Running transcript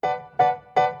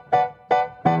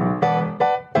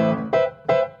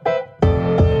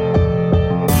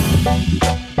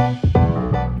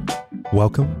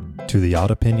Welcome to the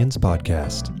Odd Opinions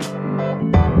Podcast.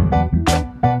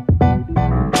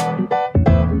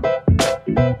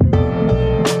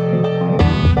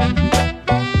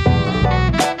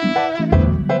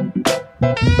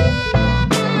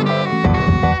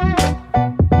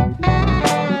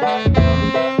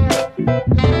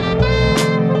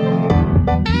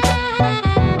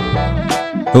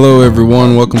 Hello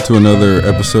everyone, welcome to another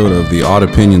episode of the Odd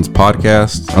Opinions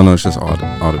Podcast. Oh no, it's just Odd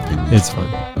Opinions. It's fun.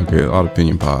 Okay, Odd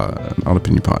Opinion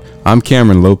Pod. I'm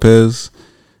Cameron Lopez,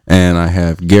 and I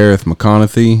have Gareth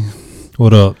McConaughey.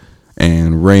 What up?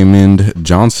 And Raymond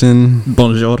Johnson.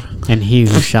 Bonjour. And he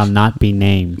who shall not be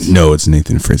named. No, it's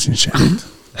Nathan Fritzenschat.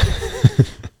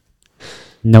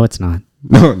 No, it's not.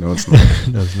 No, it's not.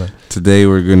 No, it's not. Today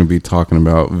we're going to be talking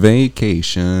about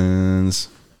vacations.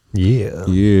 Yeah.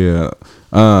 Yeah.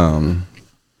 I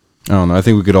don't know. I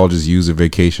think we could all just use a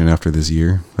vacation after this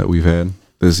year that we've had.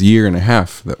 This year and a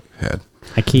half that we've had.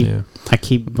 I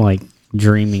keep like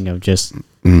dreaming of just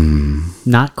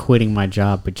not quitting my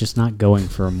job, but just not going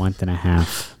for a month and a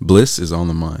half. Bliss is on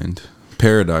the mind.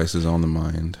 Paradise is on the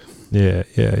mind. Yeah.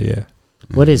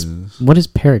 What is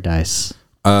paradise?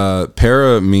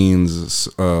 Para means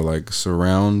like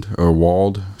surround or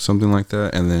walled, something like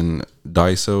that, and then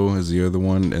Daiso is the other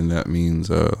one, and that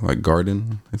means like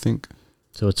garden, I think.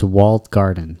 So it's a walled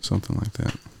garden. Something like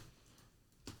that.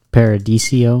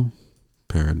 Paradiso.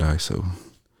 Paradiso.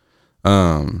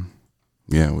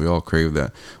 Yeah, we all crave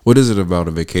that. What is it about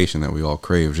a vacation that we all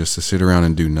crave? Just to sit around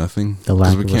and do nothing? The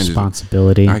lack of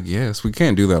responsibility. I guess we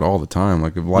can't do that all the time.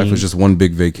 Like if life was just one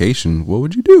big vacation, what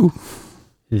would you do?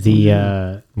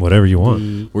 Whatever you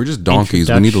want. We're just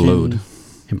donkeys. We need a load.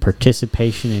 And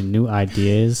participation in new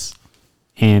ideas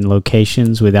and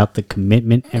locations without the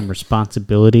commitment and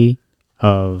responsibility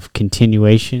of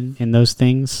continuation in those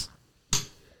things.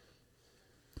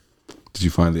 Did you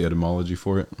find the etymology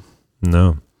for it?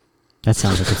 No. That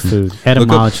sounds like a food.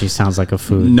 Etymology sounds like a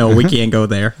food. No, we can't go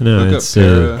there. No, Look it's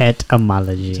up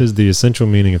etymology. it says the essential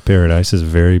meaning of paradise is a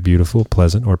very beautiful,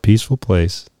 pleasant, or peaceful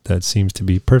place that seems to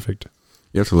be perfect.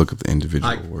 You have to look at the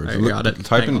individual words. I got it.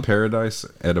 Type Hang in on. paradise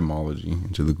etymology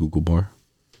into the Google bar.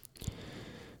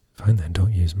 Fine then,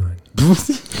 don't use mine.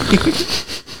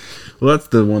 Well, that's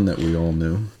the one that we all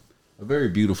knew. A very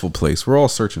beautiful place. We're all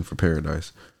searching for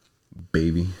paradise,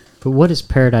 baby. But what does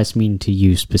paradise mean to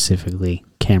you specifically,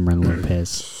 Cameron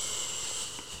Lopez?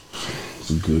 It's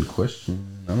a good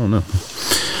question. I don't know.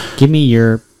 Give me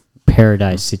your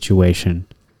paradise situation.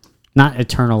 Not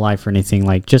eternal life or anything,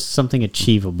 like just something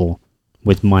achievable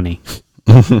with money.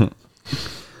 I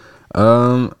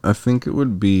think it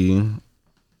would be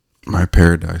my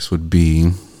paradise would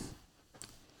be.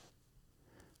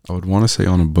 I would want to say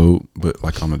on a boat, but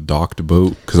like on a docked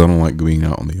boat, because I don't like being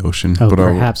out on the ocean. Oh, but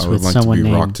perhaps I would with like someone to be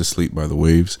named rocked to sleep by the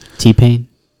waves. T-Pain?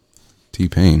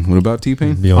 T-Pain. What about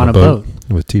T-Pain? Be On a boat.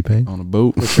 with T-Pain. On a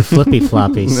boat. With your flippy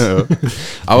floppies. No,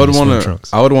 I would Swim want to.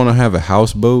 trunks. I would want to have a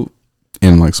houseboat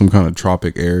in like some kind of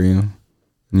tropic area.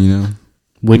 You know,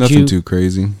 nothing too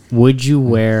crazy. Would you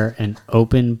wear an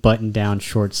open button-down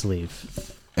short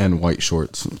sleeve And white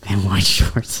shorts. and white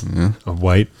shorts? Yeah. A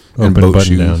white And open boat button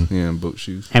shoes. down. Yeah, and boat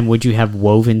shoes. And would you have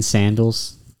woven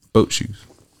sandals? Boat shoes.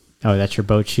 Oh, that's your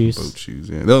boat shoes? Boat shoes.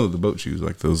 Yeah, no, the boat shoes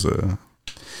like those.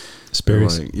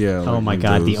 Sperry's. Like, yeah. Oh like my those,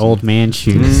 God, the old man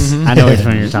shoes. I know which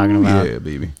one you're talking about. Yeah,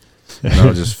 baby. And I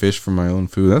would just fish for my own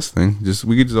food. That's the thing.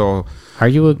 We could just all. Are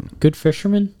you a good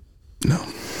fisherman? No.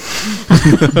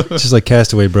 It's just like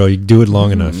Castaway, bro. You do it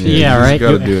long enough. Yeah, you just right.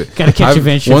 Gotta You do it. gotta catch a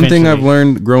fish One thing I've eventually.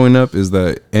 learned growing up is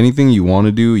that anything you want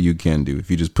to do, you can do if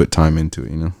you just put time into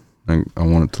it. You know, I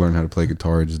wanted to learn how to play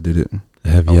guitar. I just did it. I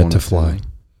have I yet wanted to fly.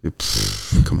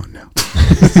 Come on now.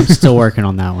 I'm still working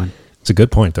on that one. It's a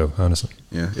good point, though, honestly.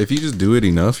 Yeah, if you just do it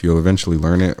enough, you'll eventually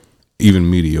learn it. Even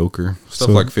mediocre stuff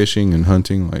So- like fishing and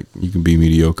hunting, like you can be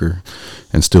mediocre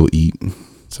and still eat.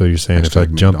 So you're saying if I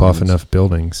Hashtag jump off McDonald's. enough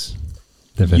buildings,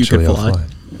 eventually I'll fly. fly.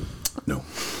 No.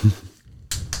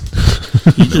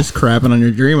 You just crapping on your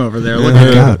dream over there. Oh Look my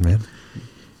at God, man.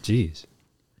 Jeez.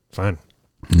 Fine.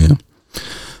 Yeah.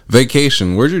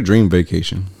 Vacation. Where's your dream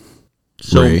vacation?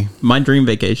 So Ray. my dream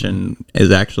vacation is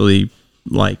actually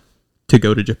like to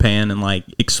go to Japan and like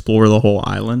explore the whole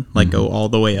island, like go all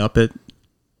the way up it,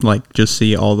 like just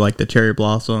see all like the cherry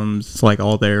blossoms, like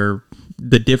all the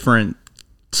different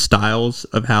styles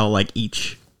of how like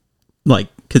each, like,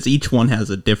 because each one has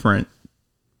a different,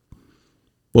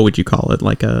 what would you call it?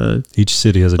 Like Each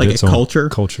city has like its a own culture.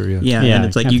 Culture, yeah. Yeah, Yeah, and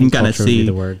it's like I you can think kind of culture would be see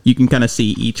the word. you can kind of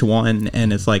see each one,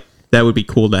 and it's like that would be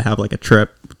cool to have like a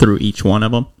trip through each one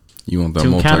of them. You want that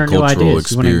To encounter new multicultural ideas. You want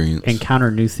experience to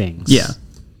encounter new things. Yeah.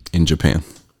 in Japan.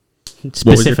 What was your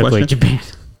Specifically question? Japan.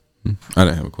 I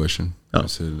didn't have a question. Oh. I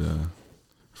said,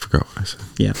 forgot what I said.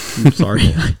 Yeah, I'm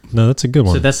sorry. No, that's a good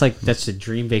one. So that's a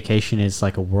dream vacation is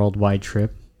like a worldwide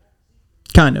trip.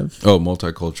 Kind of. Oh,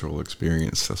 multicultural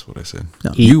experience. That's what I said.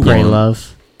 No. Eat, You pray, won.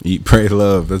 love. Eat, pray,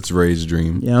 love. That's Ray's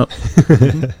dream. Yep.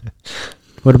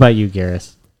 What about you,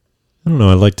 Gareth? I don't know.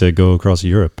 I'd like to go across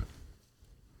Europe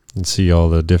and see all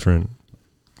the different.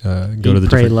 Go Eat, to the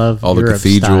pray, different, love. All the Europe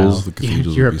cathedrals. style. The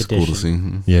cathedrals Europe would be cool to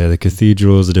edition. see. yeah, the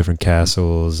cathedrals, the different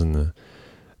castles, and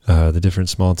the different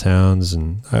small towns,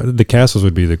 and the castles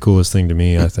would be the coolest thing to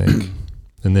me, I think.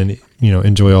 And then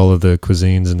enjoy all of the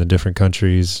cuisines in the different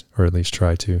countries, or at least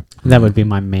try to. That would be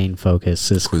my main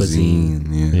focus is cuisine.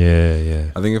 Cuisine. Yeah,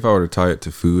 yeah. I think if I were to tie it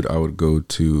to food, I would go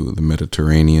to the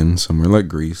Mediterranean, somewhere like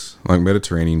Greece. Like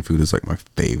Mediterranean food is like my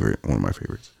favorite, one of my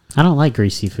favorites. I don't like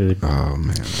greasy food. Oh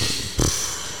man,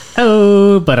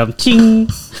 Oh, but I'm ching.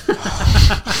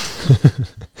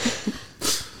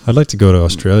 I'd like to go to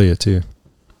Australia too.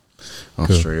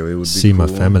 Australia would be See my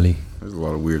cool. family. There's a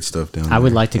lot of weird stuff down there. I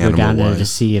would like to go down there to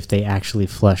animal-wise. see if they actually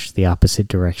flush the opposite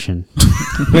direction.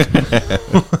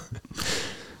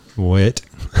 What?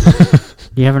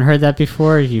 You haven't heard that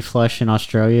before? You flush in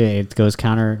Australia, it goes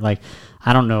counter. Like,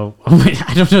 I don't know.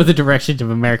 I don't know the directions of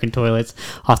American toilets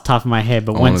off the top of my head,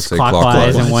 but I wanna one's say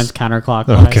clockwise and clockwise. one's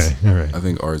counterclockwise. Okay, all right. I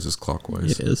think ours is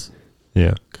clockwise. It is.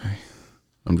 Yeah, Okay.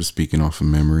 I'm just speaking off of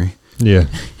memory. yeah.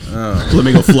 Let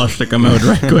me go flush the commode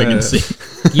right quick and see.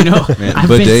 You know, Man, I've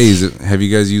been- bidets. Have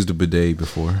you guys used a bidet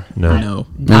before? No. No.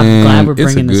 I'm glad we're it's a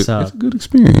bringing good, this up. It's a good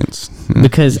experience. Yeah.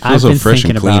 Because You feel I've so been fresh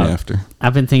thinking and clean about- after.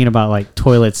 I've been thinking about like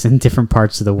toilets in different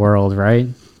parts of the world, right?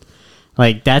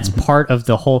 Like that's part of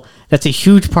the whole. That's a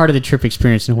huge part of the trip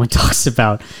experience. No one talks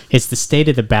about. It's the state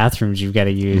of the bathrooms you've got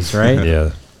to use, right?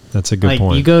 Yeah, that's a good Like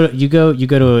point. you go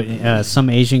to some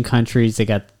Asian countries. They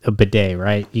got a bidet,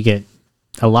 right? You get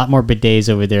a lot more bidets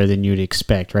over there than you'd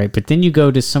expect, right? But then you go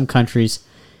to some countries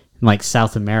like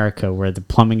South America where the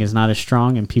plumbing is not as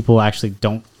strong and people actually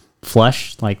don't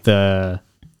flush like the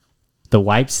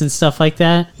wipes and stuff like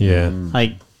that. yeah,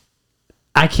 Like,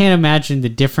 I can't imagine the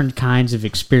different kinds of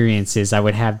experiences I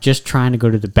would have just trying to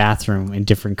go to the bathroom in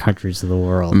different countries of the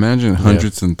world. Imagine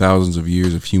hundreds and thousands of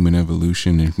years of human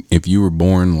evolution. And if you were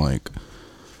born like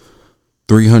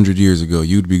 300 years ago,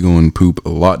 you'd be going poop a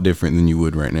lot different than you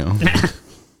would right now.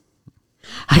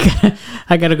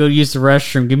 I gotta go use the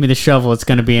restroom. Give me the shovel. It's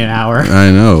gonna be an hour.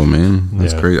 I know, man.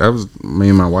 That's Yeah. crazy. Me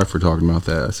and my wife were talking about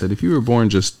that. I said, if you were born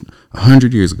just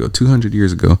 100 years ago, 200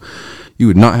 years ago, you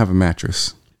would not have a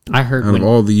mattress. I heard Out of when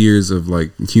all the years of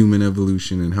like human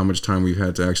evolution and how much time we've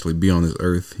had to actually be on this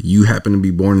earth, you happen to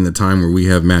be born in the time where we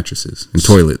have mattresses and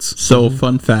toilets. So,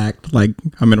 fun fact, like,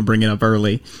 I'm going to bring it up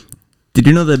early. Did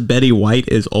you know that Betty White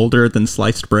is older than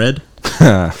sliced bread?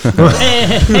 hey,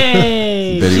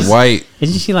 Betty White.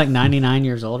 isn't she like 99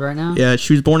 years old right now? Yeah,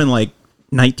 she was born in like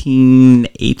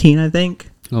 1918, I think.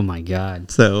 Oh my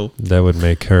god, So, that would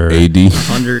make her AD.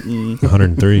 100 and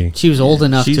 103. she was old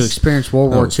enough to She's- experience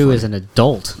World that War was II funny. as an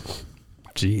adult.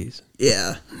 Jeez.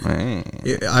 yeah. Man.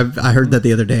 I heard that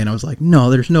the other day and I was like, no,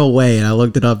 there's no way. And I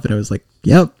looked it up and I was like,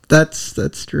 yep, that's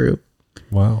true.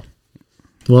 Wow.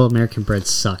 Well, American bread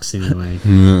sucks anyway.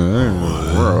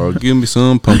 Well, give me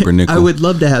some pumpernickel. I would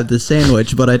love to have this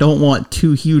sandwich, but I don't want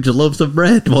 2 huge loaves of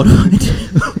bread. What do I do?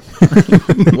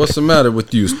 What's the matter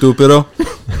with you, stupido?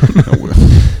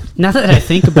 Now that I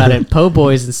think about it, po'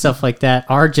 boys and stuff like that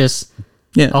are just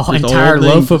Yeah, an just all entire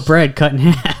loaf things. of bread cut in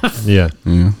half. Yeah,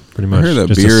 Yeah. pretty I much. heard that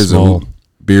Just beer a is small,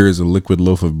 beer is a liquid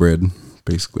loaf of bread,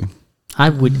 basically. I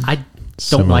don't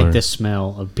Similar. like the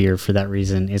smell of beer for that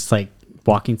reason. It's like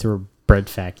walking through a bread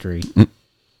factory. I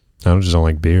just don't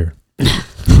like beer.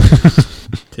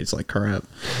 Tastes like crap.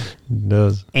 It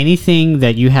does. Anything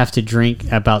that you have to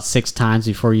drink about 6 times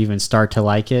before you even start to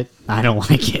like it, I don't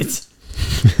like it.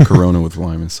 Corona with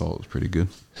lime and salt is pretty good.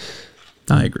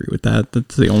 I agree with that.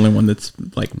 That's the only one that's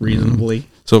like reasonably.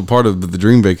 So part of the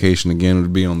dream vacation again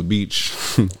would be on the beach.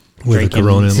 With Drinking. the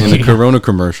Corona. In the Corona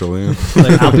commercial, yeah.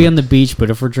 Like, I'll be on the beach,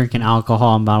 but if we're drinking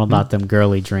alcohol, I'm all about them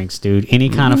girly drinks, dude. Any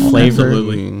kind of flavor.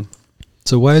 Absolutely.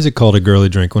 So why is it called a girly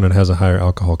drink when it has a higher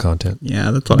alcohol content?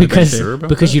 Yeah, that's what Because I Sure think. about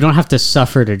because that? you don't have to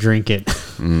suffer to drink it.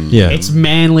 Yeah. It's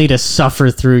manly to suffer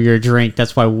through your drink.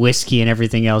 That's why whiskey and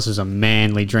everything else is a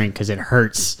manly drink because it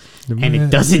hurts and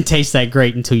it doesn't taste that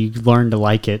great until you learn to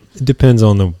like it. It depends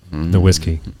on the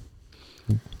whiskey.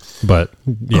 But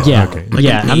yeah, Yeah, okay.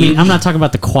 yeah. I mean, I'm not talking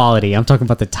about the quality. I'm talking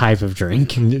about the type of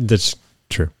drink. That's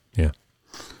true. Yeah.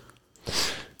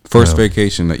 First No.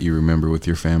 vacation that you remember with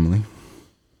your family.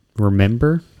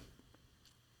 Remember?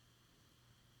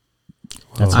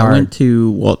 That's I hard. went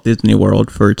to Walt Disney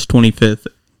World for its 25th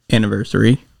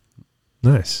anniversary.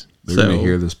 Nice. They're gonna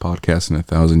hear this podcast in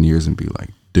 1,000 years and be like,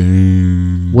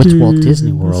 "Damn, What's Walt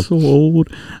Disney World? So old."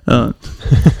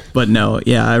 But no,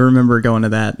 yeah, I remember going to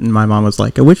that, and my mom was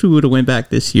like, "I wish we would have went back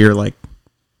this year, like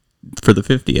for the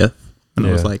 50th." And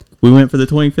I was Yeah. like, "We went for the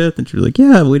 25th," and she was like,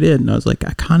 "Yeah, we did." And I was like,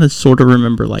 "I kind of sort of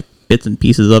remember like bits and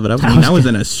pieces of it. I was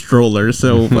in a stroller,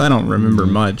 so I don't remember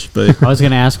much." But I was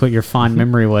going to ask what your fond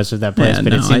memory was of that place, Yeah, but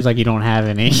no, it seems like you don't have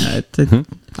any.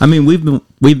 I mean,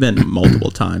 we've been multiple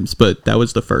times, but that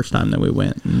was the first time that we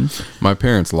went. And my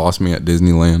parents lost me at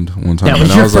Disneyland one time." That was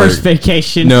and I your was first like,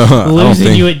 vacation. No, I don't losing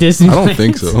think- you at Disney. I don't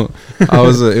think so. I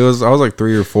was like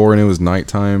 3 or 4, and it was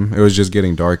nighttime. It was just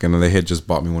getting dark, and they had just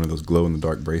bought me one of those glow in the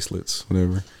dark bracelets,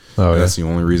 whatever. Oh, That's the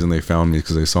only reason they found me,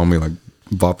 because they saw me like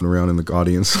bopping around in the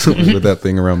audience with that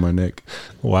thing around my neck.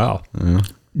 Wow. Yeah.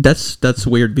 that's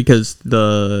weird because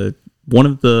one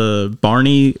of the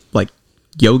Barney, like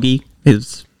Yogi,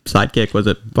 his sidekick, was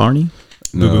it Barney?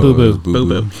 No, Boo-boo. it was Boo-boo.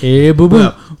 Boo-boo. Hey, boo boo.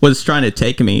 Well, was trying to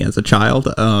take me as a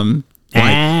child.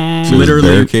 Ah. Literally,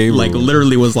 barricade like rules.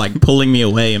 literally was like pulling me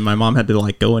away, and my mom had to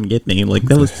like go and get me. Like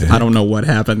that was, I don't know what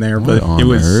happened there, What but on it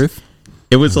was earth?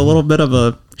 it was a little bit of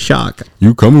a shock.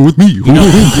 You coming with me?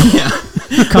 Yeah.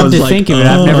 Come was to like, think of it,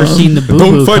 I've never seen the Boo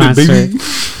Don't Boo fight it, concert. baby.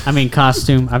 I mean,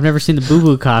 costume. I've never seen the Boo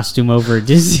Boo costume over at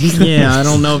Disney. Yeah, I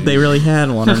don't know if they really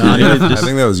had one or not. It was I just,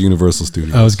 think that was Universal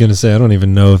Studios. I was going to say, I don't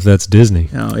even know if that's Disney.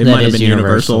 you know, That it might have is been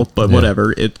Universal, Universal. but Yeah.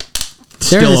 whatever. It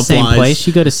They're still in the same applies. place.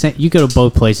 You go to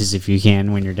both places if you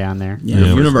can when you're down there. Yeah,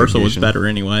 Yeah. Universal was Vacation. better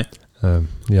anyway.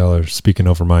 Y'all are speaking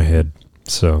over my head.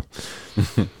 So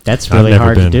That's I've really never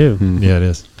hard been. to do. Yeah, it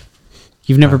is.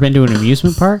 You've never been to an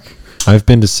amusement park? I've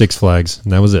been to Six Flags,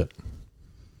 and that was it.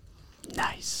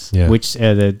 Nice. Yeah. Which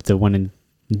the one in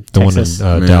The Texas?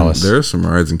 one in Man, Dallas. There are some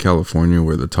rides in California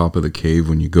where the top of the cave,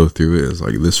 when you go through it, is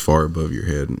like this far above your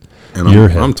head. And Your I'm,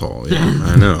 head. I'm tall. Yeah,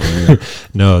 I know. Man.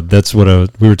 No, that's what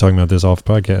we were talking about this off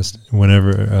podcast.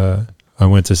 Whenever I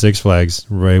went to Six Flags,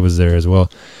 Ray was there as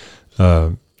well. I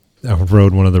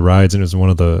rode one of the rides, and it was one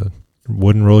of the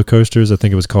wooden roller coasters. I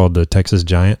think it was called the Texas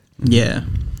Giant. Yeah.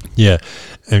 Yeah,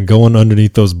 and going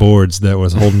underneath those boards that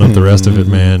was holding up the rest of it,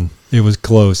 man, it was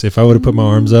close. If I would have put my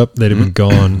arms up, they'd have been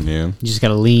gone. Yeah. You just got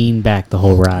to lean back the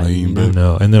whole ride. Lean you know? back.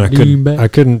 No, and then Lean back. I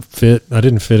didn't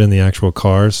fit in the actual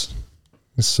cars,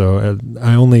 so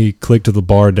I only clicked the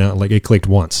bar down, like it clicked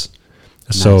once.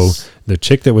 So Nice. the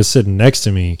chick that was sitting next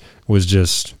to me was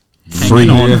just Hanging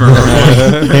on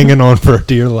for hanging on for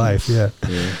dear life. Yeah.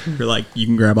 You're like, you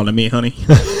can grab onto me, honey.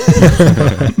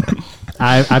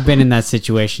 I've been in that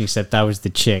situation, except I was the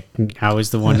chick. I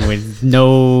was the one with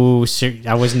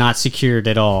I was not secured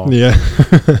at all. Yeah.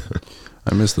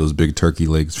 I miss those big turkey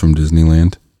legs from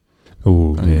Disneyland.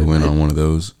 Ooh, I need to man. win on one of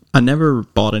those. I never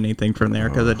bought anything from there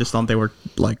because I just thought they were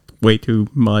like way too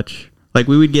much. Like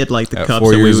we would get like the At cups.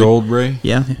 4 that we years would- old, Ray?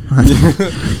 Yeah.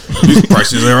 These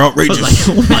prices are I was outrageous.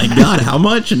 like, oh my god, how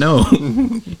much? No.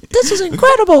 This is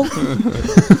incredible.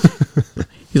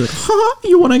 He's like, huh?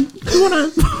 You wanna?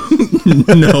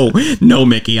 No,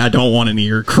 Mickey, I don't want any of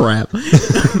your crap.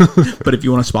 But if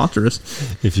you want to sponsor us,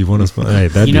 If you want to, hey,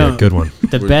 that'd You be know- a good one.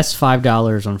 The best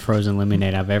 $5 on frozen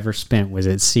lemonade I've ever spent was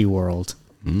at SeaWorld.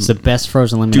 It's the best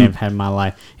frozen lemonade I've had in my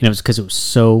life. And it was because it was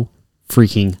so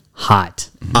freaking hot.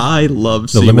 I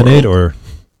love The SeaWorld. lemonade or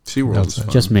SeaWorld is Outside.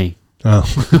 fun. Just me.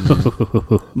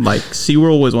 oh, Like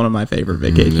SeaWorld was one of my favorite Yeah.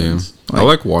 vacations. I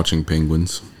like watching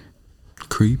penguins.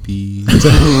 Creepy.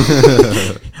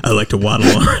 I like to waddle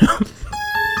around.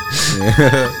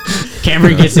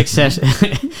 Cameron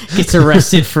gets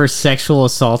arrested for sexual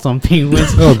assault on penguins.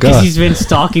 Oh, Because God. he's been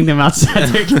stalking them outside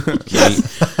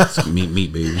their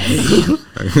meat, baby.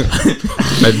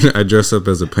 I dress up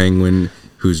as a penguin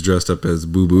who's dressed up as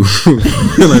Boo Boo,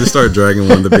 and I start dragging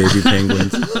one of the baby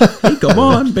penguins. Hey, come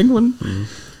on, penguin.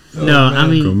 No, I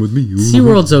mean, Come with me.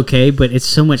 SeaWorld's okay, but it's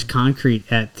so much concrete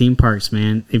at theme parks,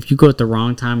 man. If you go at the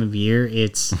wrong time of year,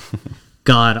 it's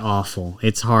god awful.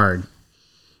 It's hard.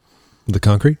 the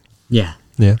concrete? Yeah.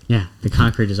 Yeah. Yeah. The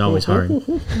concrete is always hard.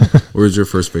 Where's your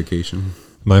first vacation?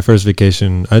 My first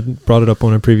vacation, I brought it up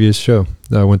on a previous show.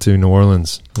 I went to New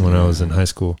Orleans when I was in high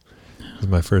school. It was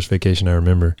my first vacation I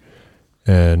remember.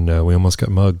 And we almost got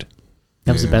mugged.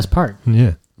 That was the Yeah. best part.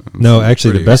 Yeah. No,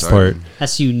 actually, the Pretty best exciting. part.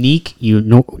 That's unique.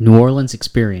 New Orleans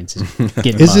experience.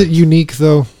 Getting Is it mugged. unique,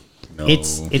 though? No.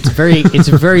 It's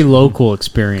a very local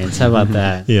experience. How about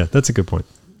that? Yeah, that's a good point.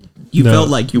 You No. felt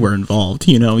like you were involved,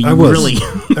 you know. You I was. really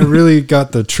I really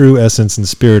got the true essence and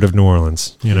spirit of New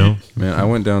Orleans, you know? Man, I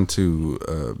went down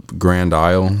to Grand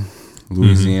Isle,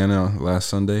 Louisiana last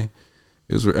Sunday.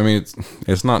 It was. I mean,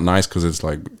 it's not nice because it's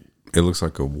like it looks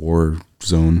like a war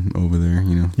zone over there,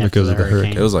 you know. After Because of the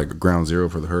hurricane. It was like ground zero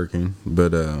for the hurricane,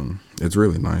 but it's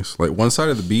really nice. Like one side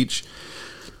of the beach,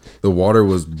 the water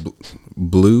was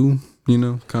blue, you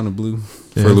know, kind of blue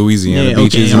for Louisiana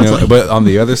beaches, you know. But on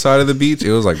the other side of the beach,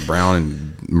 it was like brown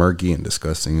and murky and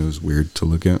disgusting. It was weird to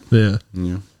look at. Yeah.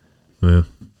 Yeah. Yeah.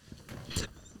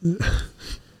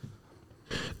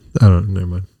 I don't. Never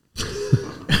mind.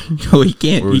 Oh, you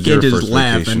can't. Where You was your can't just first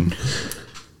laugh. vacation?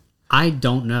 I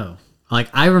don't know. Like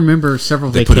I remember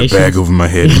several They put a vacations. bag over my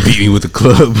head and beat me with a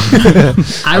club.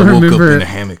 I woke up remember in a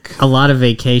hammock. a lot of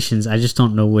vacations. I just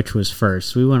don't know which was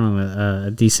first. We went on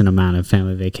a decent amount of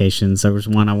family vacations. There was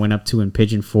one I went up to in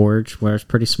Pigeon Forge where it was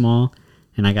pretty small,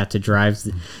 and I got to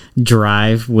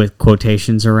drive with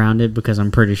quotations around it because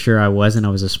I'm pretty sure I wasn't. I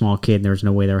was a small kid, and there was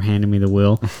no way they were handing me the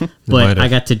wheel. But I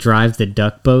got to drive the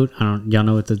duck boat. Y'all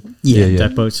know what the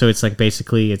duck boat? So it's like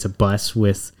basically it's a bus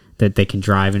with that they can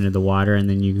drive into the water, and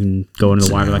then you can go into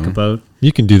the water like a boat.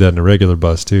 You can do that in a regular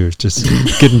bus too. It's just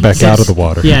getting back out of the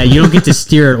water. Yeah, you don't get to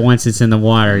steer it once it's in the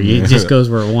water. It just goes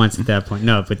where it wants at that point.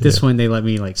 No, but this one they let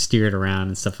me like steer it around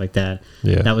and stuff like that.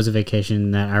 Yeah. That was a vacation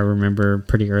that I remember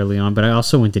pretty early on. But I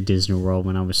also went to Disney World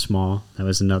when I was small. That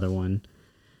was another one.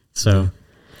 So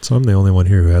So I'm the only one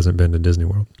here who hasn't been to Disney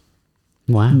World.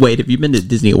 wow. Wait, have you been to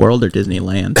Disney World or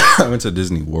Disneyland? I went to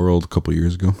Disney World a couple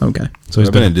years ago. Okay. So he's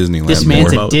I've been been in Disneyland. This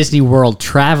man's more. a Disney World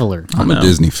traveler. I'm a No.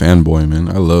 Disney fanboy, man.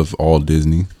 I love all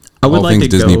Disney. I would all like things to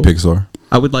Disney go. Pixar.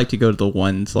 I would like to go to the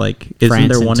ones like isn't France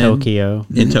there and one Tokyo.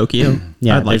 in Tokyo?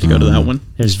 Yeah, I'd like to go to that one.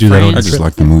 There's Just do that on- I France, just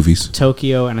like the movies.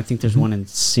 Tokyo, and I think there's one in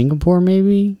Singapore.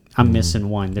 Maybe I'm missing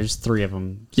one. There's 3 of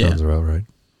them. Yeah. sounds about right.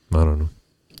 I don't know.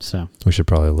 So We should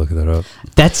probably look that up.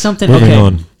 that's something. Moving Okay,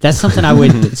 on. that's something I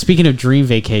would. Speaking of dream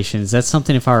vacations, that's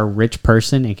something if I were a rich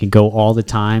person and could go all the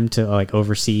time to like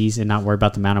overseas and not worry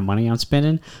about the amount of money I'm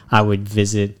spending, I would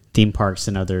visit theme parks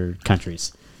in other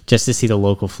countries just to see the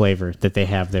local flavor that they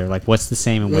have there. Like what's the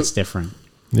same and what's different.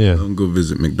 Yeah. I'll go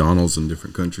visit McDonald's in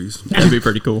different countries. That'd be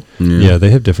pretty cool. Yeah, they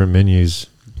have different menus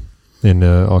in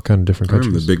all kind of different I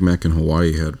remember countries. the Big Mac in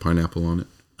Hawaii had pineapple on it.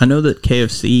 I know that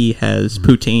KFC has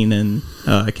poutine in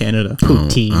Canada.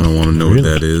 Poutine. I don't want to know Really?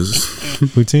 what that is.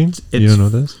 Poutine? You It's- don't know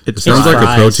this? It It's sounds like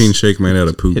fries. a protein shake made out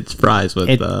of poop. It's fries with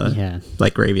Yeah.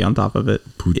 like gravy on top of it.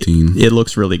 Poutine. It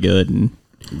looks really good, and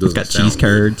it's doesn't got sound cheese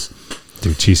curds.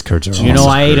 Dude, cheese curds are awesome. You know,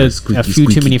 I ate a Squeaky, few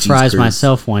too squeaky many cheese fries curds.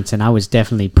 myself once, and I was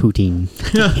definitely poutine.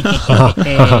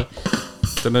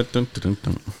 Dun, dun, dun, dun,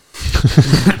 dun.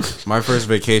 My first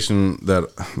vacation,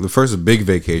 the first big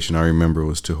vacation I remember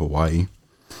was to Hawaii.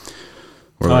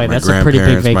 Where Oh, like my that's a pretty big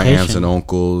grandparents, my aunts vacation. and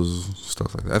uncles,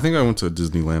 stuff like that. I think I went to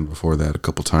Disneyland before that a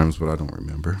couple times, but I don't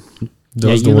remember. That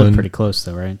Yeah, was you the live one. pretty close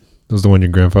though, right? That was the one your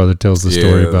grandfather tells the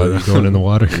story about you going in the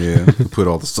water. Yeah, put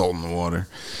all the salt in the water.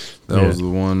 That Yeah. was the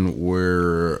one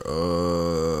where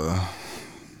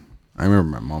I remember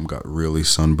my mom got really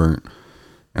sunburnt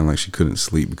and like she couldn't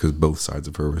sleep because both sides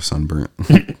of her were sunburnt.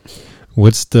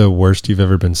 What's the worst you've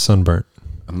ever been sunburnt?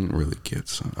 I didn't really get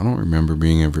sun. I don't remember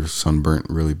being ever sunburnt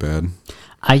really bad.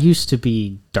 I used to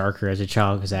be darker as a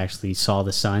child because I actually saw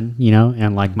the sun, you know,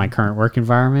 and like my current work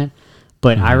environment.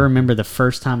 But I remember the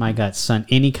first time I got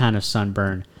any kind of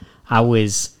sunburn, I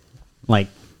was like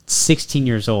 16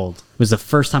 years old. It was the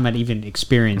first time I'd even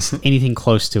experienced anything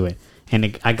close to it.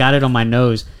 And I got it on my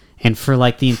nose. And for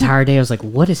like the entire day, I was like,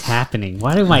 what is happening?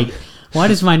 Why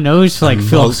does my nose like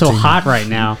feel so hot right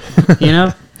now? You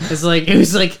know?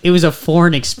 It was a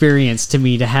foreign experience to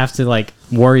me to have to like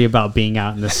worry about being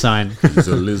out in the sun. He's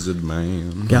a lizard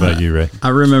man. What about you, Ray? I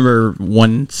remember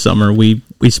one summer we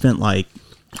spent like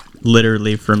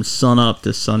literally from sun up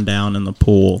to sundown in the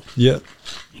pool. Yeah.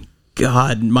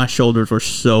 God, my shoulders were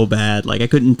so bad. Like I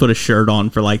couldn't put a shirt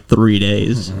on for like 3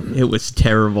 days. It was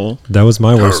terrible. That was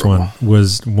my worst one.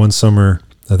 Was one summer,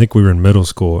 I think we were in middle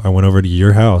school. I went over to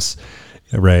your house,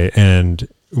 Ray, and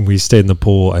we stayed in the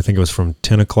pool. I think it was from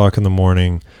 10 o'clock in the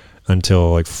morning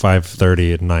until like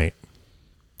 5:30 at night.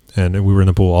 And we were in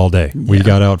the pool all day. We Yeah.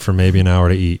 got out for maybe an hour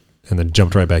to eat and then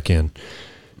jumped right back in.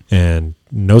 And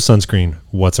no sunscreen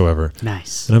whatsoever.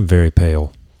 Nice. And I'm very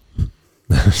pale.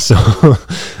 So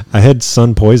I had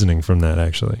sun poisoning from that,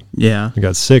 actually. Yeah. I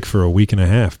got sick for a week and a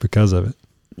half because of it.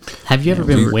 Have you ever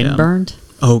been we- windburned?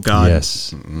 Oh God.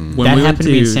 Yes. When That we went happened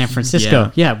to me in San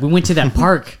Francisco. Yeah. We went to that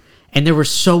park, and there was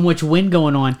so much wind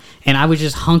going on, and I was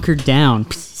just hunkered down,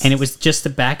 and it was just the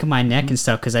back of my neck and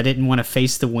stuff because I didn't want to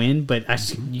face the wind, but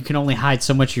you can only hide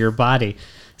so much of your body.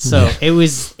 So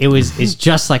it's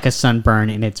just like a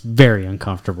sunburn, and it's very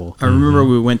uncomfortable. I remember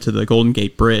we went to the Golden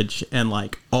Gate Bridge, and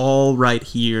like all right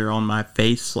here on my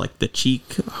face, like the cheek,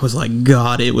 I was like,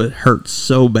 God, it would hurt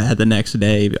so bad the next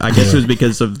day. I guess it was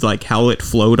because of like how it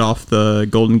flowed off the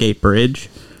Golden Gate Bridge.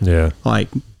 Yeah. Like,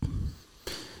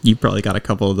 you probably got a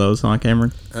couple of those, huh,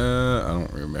 Cameron? I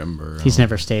don't remember. He's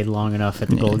never stayed long enough at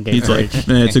the Golden Gate He's Bridge. like,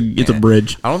 it's a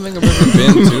bridge. I don't think I've ever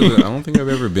been to the. I don't think I've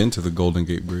ever been to the Golden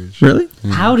Gate Bridge. Really?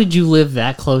 How did you live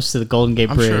that close to the Golden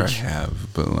Gate I'm Bridge sure I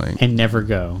have, but like and never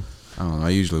go? I don't know. I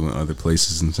usually went other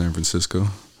places in San Francisco.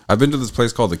 I've been to this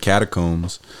place called the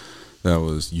Catacombs. That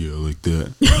was like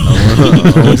that.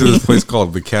 I went to this place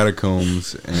called the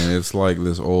Catacombs, and it's like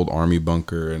this old army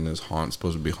bunker, and it's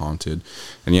supposed to be haunted,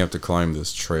 and you have to climb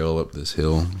this trail up this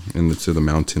hill into the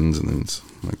mountains, and then it's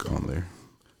like on there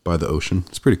by the ocean.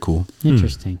 It's pretty cool.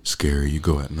 Interesting. Scary. You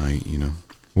go at night, you know.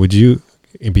 Would you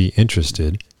be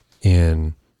interested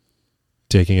in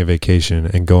taking a vacation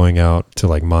and going out to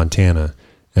like Montana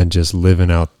and just living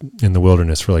out in the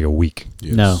wilderness for like a week?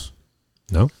 Yes. No.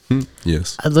 No?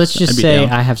 Yes. Let's just I'd be say down.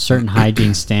 I have certain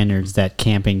hygiene standards that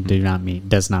camping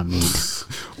does not meet.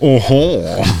 Oh,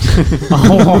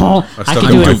 I stuck could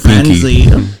out do my it.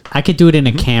 pinky. I could do it in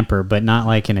a camper, but not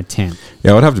like in a tent.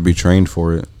 Yeah, I would have to be trained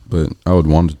for it, but I would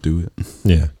want to do it.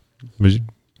 Yeah. Would you-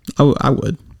 Oh, I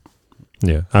would.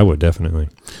 yeah, I would definitely.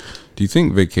 Do you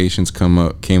think vacations came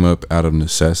up out of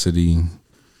necessity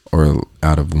or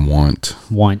out of want?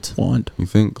 Want. You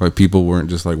think like people weren't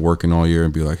just like working all year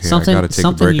and be like, hey, Something- I gotta take a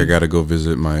something break. you- I gotta go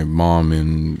visit my mom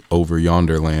in over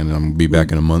yonder land, and I'm gonna be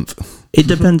back in a month. It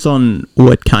depends on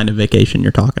what kind of vacation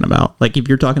you're talking about. Like, if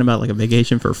you're talking about like a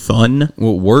vacation for fun,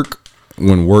 Well,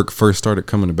 when work first started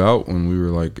coming about, when we were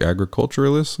like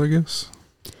agriculturalists, I guess.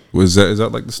 Is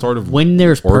that like the start of When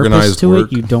there's purpose organized to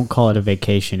work? it, you don't call it a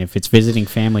vacation. If it's visiting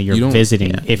family, you're You don't- visiting.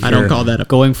 Yeah, If I you're don't call that a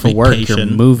going for work, you're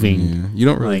vacation. moving. Yeah, you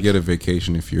don't really Like- get a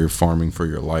vacation if you're farming for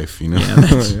your life, you know. Yeah,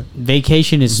 that's-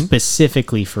 Vacation is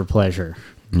specifically for pleasure.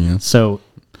 Yeah. So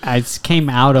it came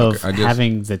out of Okay, I guess-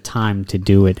 having the time to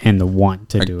do it and the want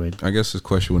to do it. I guess this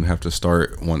question would have to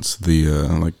start once the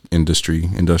like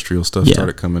industrial stuff Yeah.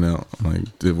 started coming out. Like,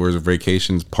 was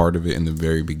vacations part of it in the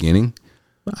very beginning,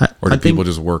 I or did think people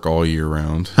just work all year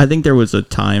round? I think there was a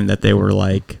time that they were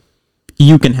like,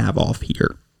 you can have off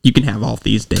here. You can have off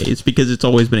these days because it's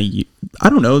always been I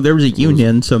don't know. There was a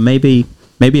union, so maybe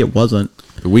it wasn't.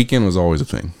 The weekend was always a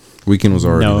thing. Weekend was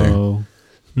already there. No,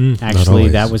 Not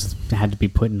actually, always. that had to be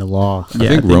put into law. I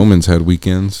think Romans had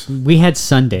weekends. We had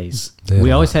Sundays. They had We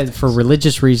a always lot. had, for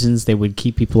religious reasons, they would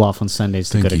keep people off on Sundays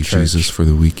to Thank go to you, church. Jesus, for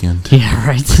the weekend. Yeah,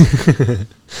 right.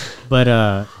 But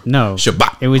no,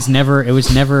 Shabbat. it was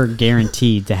never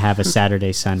guaranteed to have a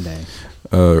Saturday, Sunday.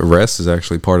 Rest is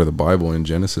actually part of the Bible in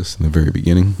Genesis in the very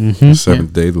beginning. Mhm. The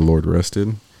seventh day, the Lord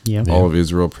rested. Yep. All of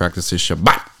Israel practices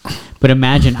Shabbat. But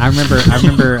imagine, I remember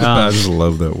I just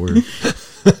love that word.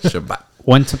 Shabbat.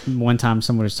 one time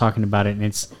someone was talking about it, and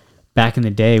it's back in the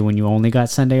day when you only got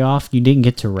Sunday off, you didn't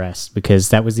get to rest because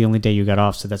that was the only day you got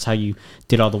off. So that's how you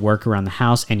did all the work around the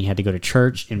house, and you had to go to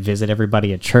church and visit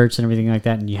everybody at church and everything like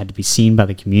that, and you had to be seen by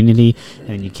the community. And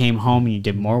then you came home and you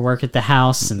did more work at the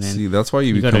house, and then See, that's why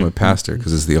you you become gotta- a pastor,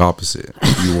 because it's the opposite.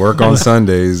 You work on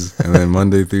Sundays and then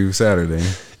Monday through Saturday.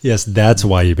 Yes, that's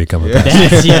why you become a Yeah.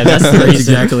 pastor. that's the That's reason.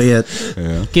 exactly it.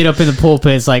 Yeah. Get up in the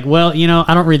pulpit. It's like, well,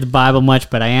 I don't read the Bible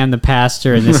much, but I am the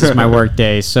pastor, and this is my work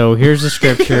day. So here's the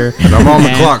scripture. And I'm on the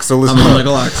And clock, so listen I'm on up. the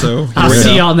clock, so I'll here we see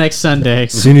go. y'all next Sunday.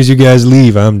 As soon as you guys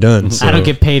leave, I'm done. So I don't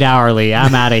get paid hourly.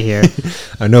 I'm out of here.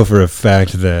 I know for a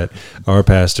fact that our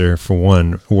pastor, for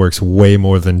one, works way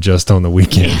more than just on the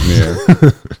weekend. Yeah.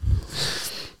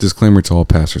 Disclaimer to all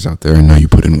pastors out there, I know you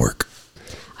put in work.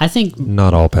 I think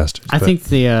Not all pastors. I but think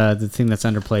the thing that's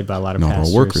underplayed by a lot of Not pastors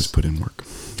all workers put in work.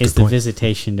 is Good the point.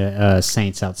 visitation to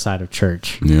saints outside of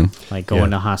church, Yeah. like going Yeah.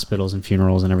 to hospitals and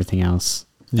funerals and everything else.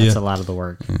 That's Yeah. a lot of the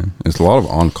work. Yeah. It's a lot of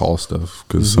on-call stuff,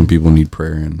 because some people need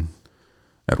prayer and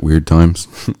at weird times.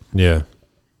 Yeah.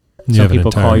 You Some have an people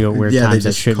entire- call you at weird Yeah, they times that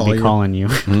just shouldn't call be you. calling you.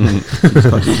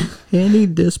 Hey, I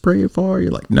need this prayer for.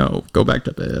 You're like, no, go back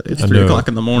to bed. It's I 3 know. o'clock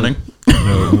in the morning.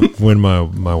 when my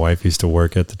wife used to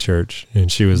work at the church,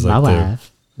 and she was My like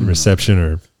wife. the reception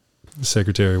or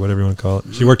secretary, whatever you want to call it.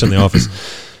 She worked in the office,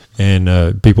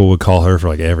 and people would call her for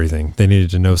like everything. They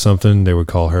needed to know something, they would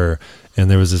call her. And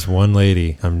there was this one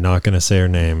lady, I'm not going to say her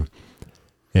name,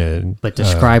 and But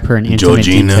describe her in intimate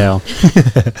Georgina. detail.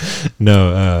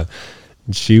 no,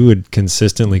 she would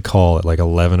consistently call at like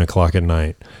 11 o'clock at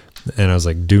night And I was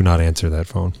like, do not answer that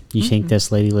phone. You think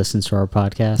this lady listens to our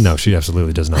podcast? No, she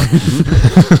absolutely does not.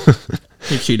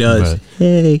 If she does, But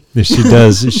hey. if she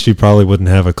does, she probably wouldn't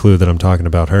have a clue that I'm talking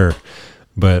about her.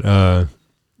 But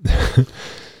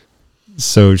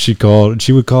so she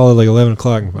would call at like 11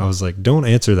 o'clock. I was like, don't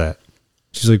answer that.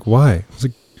 She's like, why? I was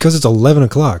like, because it's 11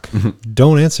 o'clock.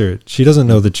 Don't answer it. She doesn't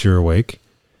know that you're awake.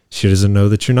 She doesn't know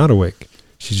that you're not awake.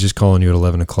 She's just calling you at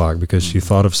 11 o'clock because she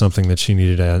thought of something that she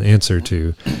needed an answer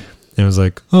to. And I was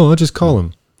like, oh, I'll just call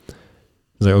him. I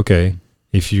was like, okay,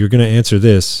 if you're going to answer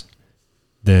this,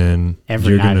 then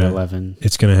Every night at 11.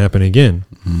 it's going to happen again.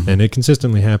 And it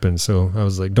consistently happens. So I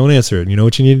was like, don't answer it. You know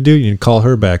what you need to do? You need to call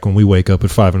her back when we wake up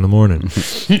at 5 a.m.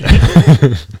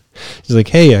 She's like,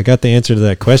 hey, I got the answer to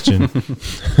that question.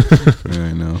 Yeah,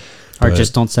 I know. Or But-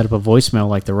 just don't set up a voicemail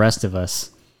like the rest of us.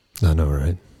 I know,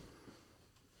 right?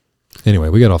 Anyway,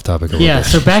 we got off topic a little Yeah, bit.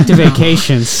 so back to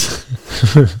vacations.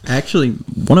 Actually,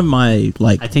 one of my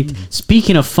I think,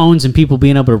 speaking of phones and people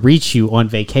being able to reach you on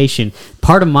vacation,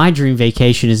 part of my dream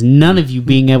vacation is none of you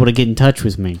being able to get in touch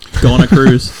with me. go on a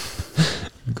cruise.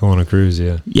 Go on a cruise,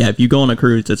 yeah. Yeah, if you go on a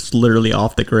cruise, it's literally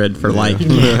off the grid for like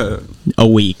a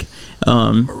week.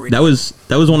 That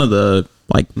was one of the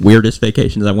like weirdest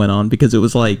vacations I went on because it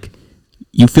was like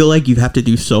you feel like you have to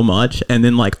do so much, and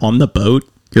then like on the boat,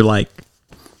 you're like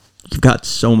you've got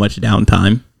so much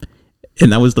downtime,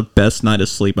 and that was the best night of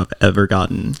sleep I've ever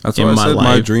gotten That's in why I my said life.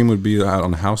 my dream would be out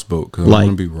on a houseboat because I Like-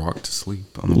 want to be rocked to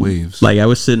sleep on the waves. Like I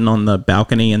was sitting on the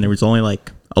balcony, and there was only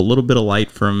like a little bit of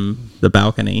light from the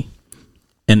balcony,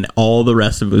 and all the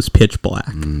rest of it was pitch black.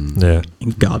 Yeah.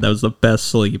 And God, that was the best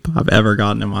sleep I've ever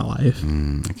gotten in my life.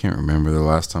 I can't remember the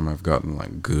last time I've gotten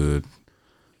like good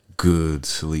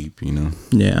sleep. You know.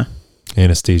 Yeah.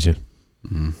 Anesthesia.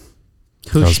 I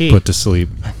Who's was she? put to sleep.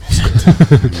 I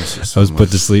was put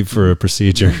to sleep for a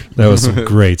procedure. That was some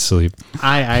great sleep.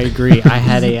 I agree. I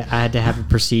had to have a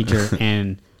procedure,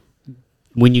 and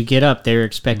when you get up, they're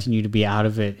expecting you to be out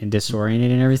of it and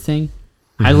disoriented and everything.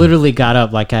 I literally got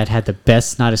up like I'd had the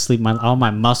best night of sleep. All my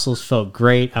muscles felt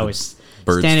great. I was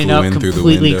Birds standing flew up in through the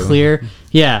completely window. clear.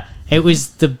 Yeah, it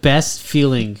was the best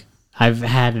feeling I've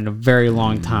had in a very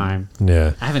long time.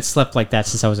 Yeah. I haven't slept like that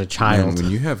since I was a Man, child.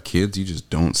 when you have kids, you just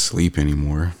don't sleep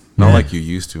anymore. Not Yeah. like you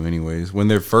used to, anyways. When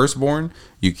they're first born,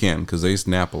 you can because they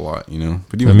snap a lot, you know.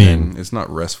 But even I mean- then, it's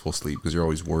not restful sleep because you're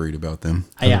always worried about them.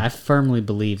 I firmly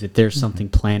believe that there's something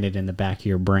planted in the back of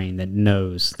your brain that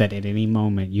knows that at any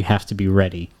moment you have to be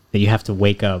ready, that you have to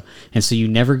wake up. And so you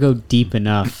never go deep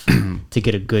enough to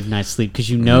get a good night's sleep because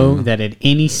you know that at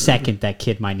any second that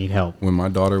kid might need help. When my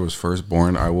daughter was first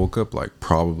born, I woke up like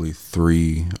probably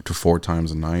 3 to 4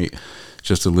 times a night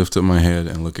just to lift up my head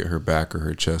and look at her back or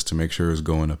her chest to make sure it was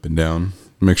going up and down,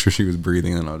 make sure she was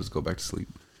breathing, and I'll just go back to sleep.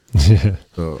 Yeah.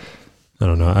 So I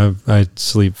don't know. I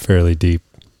sleep fairly deep.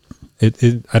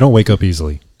 I don't wake up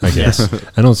easily, I guess.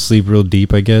 I don't sleep real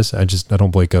deep, I guess. I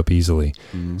don't wake up easily.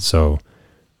 So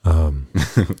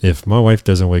if my wife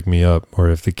doesn't wake me up, or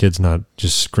if the kid's not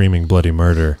just screaming bloody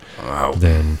murder,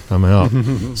 then I'm out.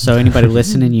 So anybody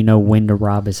listening, you know when to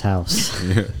rob his house.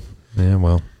 Yeah,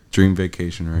 well, dream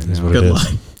vacation right that's now. what Good it luck.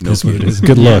 is. No That's what it kidding. is.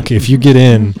 Good luck. If you get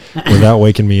in without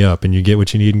waking me up and you get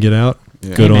what you need and get out,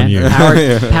 Yeah. good Hey, on man, you.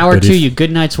 Power But to if- you.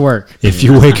 Good night's work. If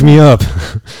you wake me up,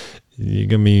 you're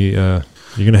gonna be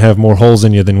you're gonna have more holes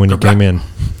in you than when you came in.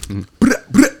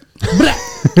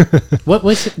 What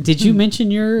was? Did you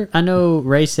mention your? I know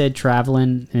Ray said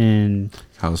traveling and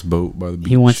Houseboat by the beach.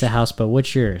 he wants a houseboat.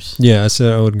 What's yours? Yeah, I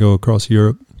said I would go across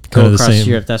Europe. Go Kind of the across same,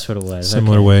 Europe. That's what it was.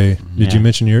 similar Okay. way. Did you Yeah.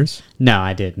 mention yours? No,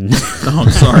 I didn't. Oh,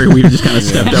 I'm sorry. We just kind of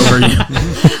stepped over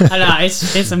you. I know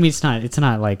it's. I mean, it's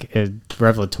not like a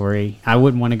revelatory. I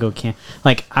wouldn't want to go camp.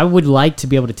 Like I would like to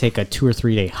be able to take a 2 or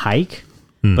 3 day hike,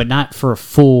 but not for a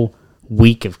full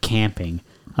week of camping.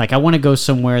 Like I want to go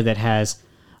somewhere that has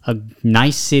a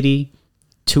nice city,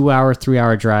 2 hour, 3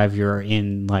 hour drive. You're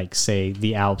in like say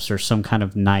the Alps or some kind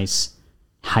of nice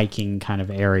hiking kind of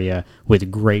area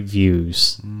with great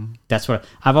views. That's what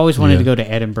I've always wanted Yeah. to go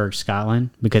to Edinburgh,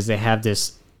 Scotland, because they have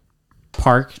this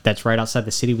park that's right outside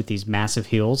the city with these massive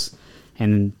hills,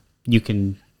 and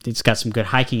it's got some good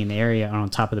hiking in the area. And on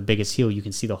top of the biggest hill, you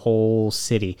can see the whole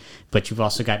city, but you've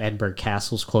also got Edinburgh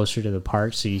Castles closer to the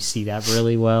park, so you see that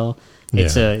really well.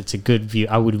 It's Yeah. a good view.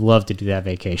 I would love to do that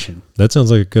vacation. That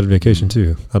sounds like a good vacation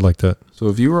too. I'd like that. So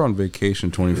if you were on vacation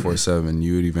 24/7,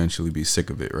 you would eventually be sick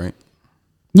of it, right?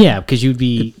 Yeah, because you'd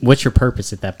be. What's your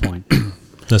purpose at that point?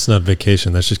 That's not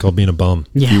vacation. That's just called being a bum.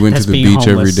 Yeah, You went to that's the being beach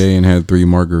every homeless. day and had 3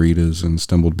 margaritas and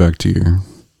stumbled back to your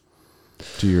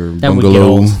That would get bungalow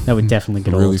old. That would definitely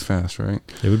get really old. fast, right?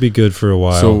 It would be good for a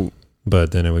while, So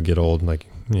but then it would get old. Like,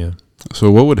 yeah.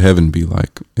 So what would heaven be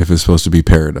like if it's supposed to be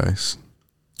paradise?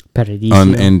 Paradiso.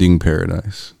 Unending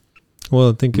paradise. Well,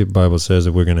 I think the Bible says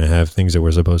that we're going to have things that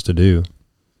we're supposed to do.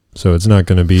 So it's not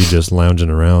going to be just lounging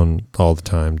around all the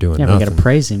time doing Yeah, nothing. we got to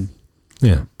praise him.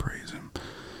 Yeah. Praise him.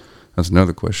 That's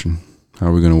another question. How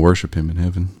are we going to worship him in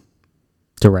heaven?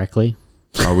 Directly.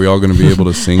 Are we all going to be able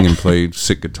to sing and play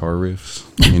sick guitar riffs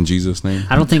in Jesus' name?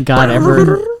 I don't think God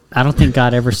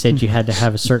ever said you had to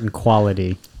have a certain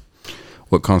quality.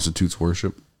 What constitutes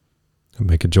worship?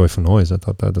 Make a joyful noise. I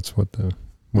thought that's what the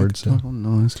word said.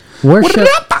 Worship.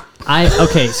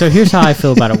 Okay, so here's how I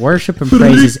feel about it. Worship and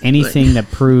praise is anything that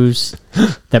proves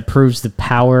the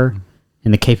power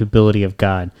and the capability of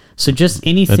God. So just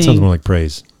anything That sounds more like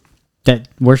praise. that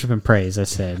worship and praise, I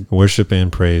said. Worship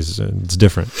and praise, it's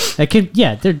different.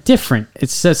 They're different.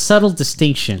 It's a subtle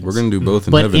distinction. We're going to do both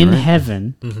in but heaven, in right?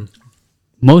 heaven,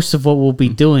 most of what we'll be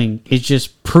doing is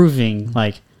just proving,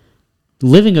 like,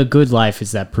 living a good life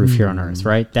is that proof here on earth,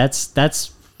 right? That's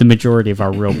the majority of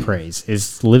our real praise,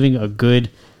 is living a good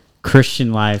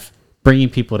Christian life, bringing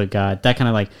people to God. That kind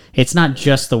of, like, it's not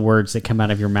just the words that come out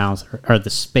of your mouth or the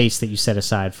space that you set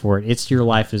aside for it. It's your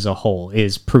life as a whole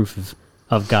is proof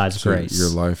of God's grace. Your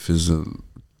life is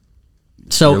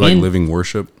so you're like living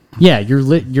worship. Yeah,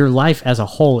 your life as a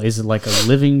whole is like a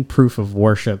living proof of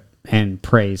worship and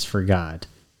praise for God.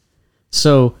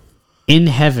 So in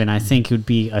heaven, I think it would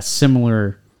be a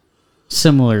similar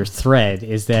thread,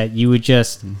 is that you would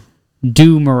just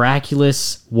do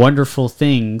miraculous, wonderful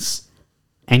things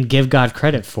and give God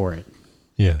credit for it,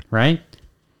 Yeah. right?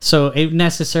 So it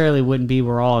necessarily wouldn't be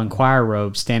we're all in choir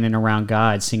robes standing around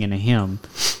God singing a hymn.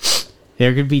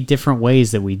 There could be different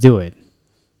ways that we do it.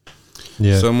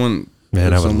 Yeah.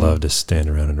 Man, I would someone- love to stand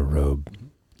around in a robe.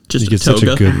 Just You a get such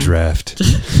toga. a good draft.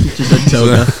 Just a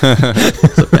toga.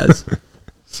 What's up, guys?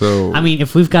 So I mean,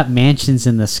 if we've got mansions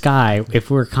in the sky, if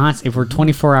we're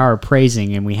 24-hour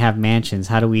praising and we have mansions,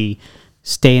 how do we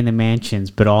stay in the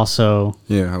mansions but also,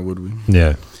 yeah, how would we?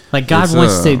 Yeah. like, God It's,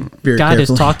 wants to very God has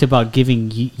carefully. talked about giving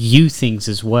you things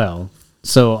as well.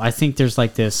 So I think there's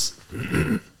like this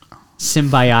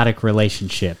symbiotic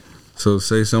relationship. So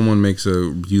say someone makes a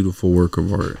beautiful work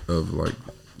of art of like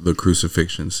the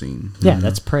crucifixion scene. Yeah,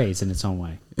 that's praise in its own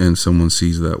way. And someone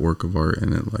sees that work of art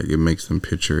and it makes them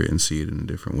picture it and see it in a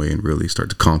different way and really start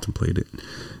to contemplate it.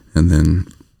 And then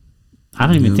I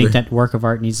don't even Yeah, think they- that work of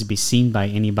art needs to be seen by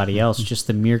anybody else. Just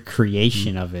the mere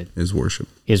creation of it is worship.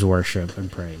 is worship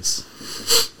and praise.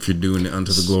 If you're doing it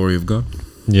unto the glory of God.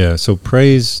 Yeah. So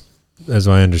praise, as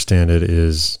I understand it,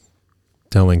 is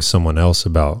telling someone else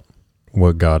about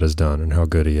what God has done and how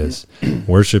good he is.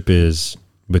 Worship is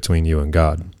between you and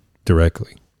God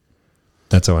directly.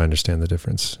 That's how I understand the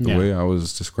difference. The way I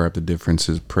always describe the difference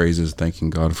is praise is thanking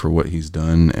God for what he's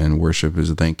done and worship is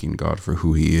thanking God for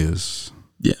who he is.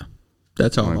 Yeah,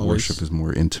 that's how Like I always. worship is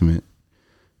more intimate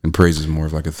and praise is more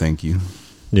of like a thank you.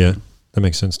 Yeah. That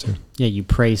makes sense too. Yeah, you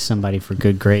praise somebody for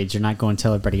good grades. You're not going to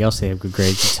tell everybody else they have good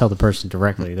grades. You tell the person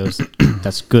directly.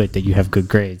 That's good that you have good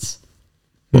grades.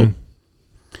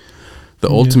 The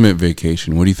ultimate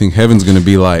vacation. What do you think heaven's going to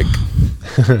be like?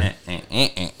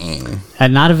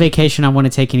 And not a vacation I want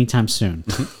to take anytime soon.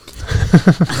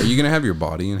 Are you going to have your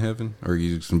body in heaven? Or are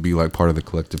you just going to be like part of the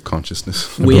collective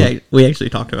consciousness? We actually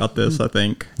talked about this, I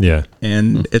think, Yeah.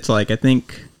 and it's like I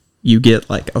think you get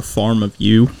like a form of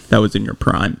you that was in your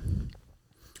prime.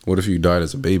 What if you died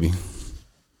as a baby?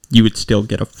 You would still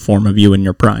get a form of you in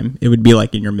your prime. It would be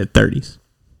like in your mid-30s.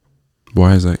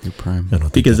 Why is that your prime? I don't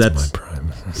think Because that's that's- my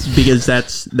prime. Because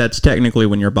that's technically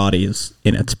when your body is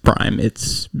in its prime.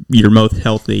 It's your most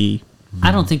healthy.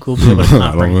 I don't think we'll be able to I don't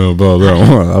operate. know about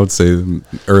that. I would say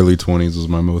early 20s was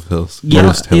my most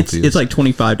healthiest. It's like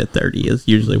 25 to 30 is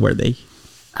usually where they.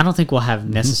 I don't think we'll have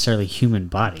necessarily human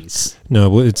bodies. No,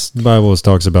 well, the Bible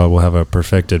talks about we'll have a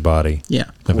perfected body, Yeah.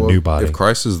 have a new body. If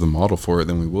Christ is the model for it,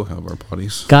 then we will have our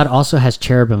bodies. God also has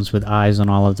cherubims with eyes on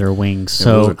all of their wings. Yeah,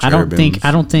 those So are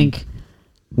I don't think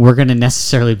we're going to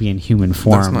necessarily be in human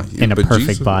form in a but perfect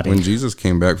Jesus, body. When Jesus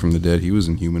came back from the dead, he was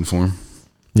in human form.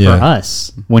 Yeah. For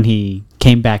us, when he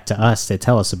came back to us to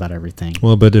tell us about everything.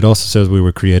 Well, but it also says we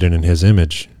were created in his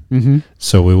image. Mm-hmm.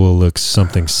 So we will look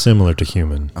something similar to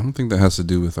human. I don't think that has to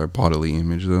do with our bodily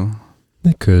image, though.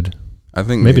 It could. I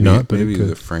think Maybe not, but it maybe could.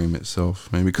 the frame itself.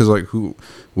 Maybe because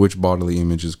which bodily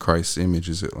image is Christ's image?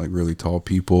 Is it like really tall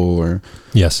people or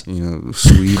Yes.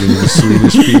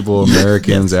 Swedish people,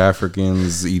 Americans,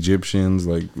 Africans, Egyptians?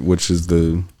 Like which is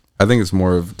the? I think it's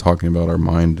more of talking about our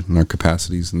mind and our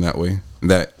capacities in that way.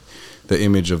 That the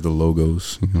image of the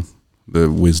logos, the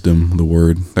wisdom, the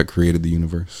word that created the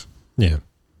universe. Yeah.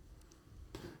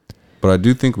 But I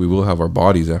do think we will have our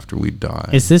bodies after we die.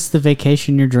 Is this the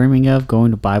vacation you're dreaming of?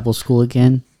 Going to Bible school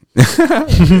again?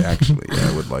 Actually, yeah,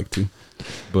 I would like to.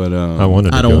 But I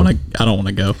wanted to I go. don't want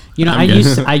to go. You know, I'm I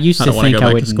good. used to don't wanna think go I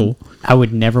back would to school. I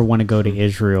would never want to go to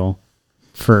Israel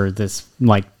for this,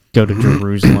 like go to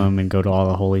Jerusalem and go to all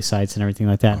the holy sites and everything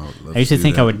like that. I would love I used to to do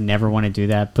think I that. would never want to do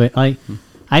that, but like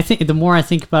I think the more I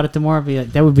think about it, the more I'd be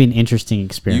like, that would be an interesting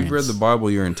experience. You've read the Bible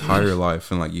your entire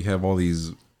life, and like you have all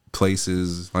these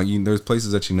places. Like there's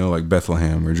places that you know, like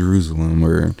Bethlehem or Jerusalem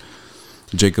or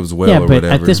Jacob's Well yeah, or but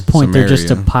whatever. at this point, they're just a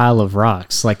Samaria. pile of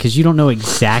rocks, like because you don't know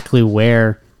exactly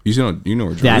where You know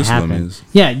where that Jerusalem happened. is.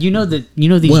 Yeah, you know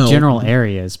these Well- general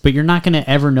areas, but you're not going to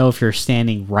ever know if you're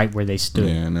standing right where they stood.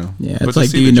 Yeah, I know. Yeah, But it's to like,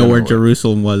 see do you the know where general-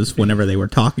 Jerusalem was whenever they were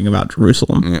talking about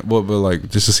Jerusalem? Yeah, well, but like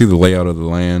just to see the layout of the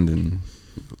land and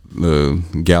the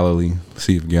Galilee,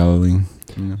 Sea of Galilee.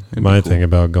 You know, it'd be My cool. thing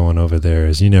about going over there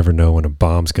is you never know when a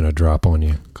bomb's going to drop on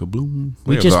you. Kabloom.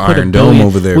 We have just the put Iron a Dome billion,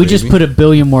 over there. We just baby. put $1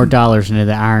 billion more into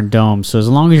the Iron Dome. So as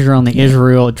long as you're on the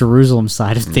Israel Jerusalem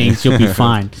side of things, you'll be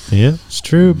fine. Yeah, it's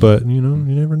true, but you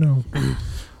never know.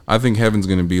 I think heaven's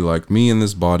gonna be like me in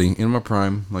this body in my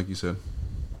prime, like you said.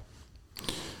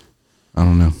 I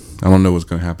don't know. I don't know what's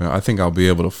gonna happen. I think I'll be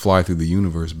able to fly through the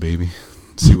universe, baby.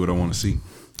 See what I want to see.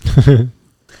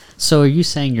 So are you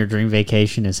saying your dream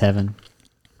vacation is heaven?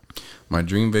 My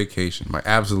dream vacation, my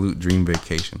absolute dream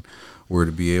vacation, were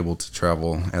to be able to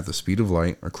travel at the speed of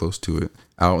light or close to it,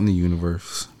 out in the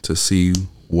universe to see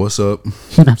what's up,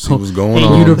 see what's going Hey,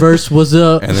 on, universe, what's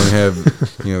up? and then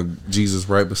have Jesus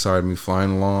right beside me,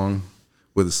 flying along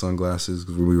with the sunglasses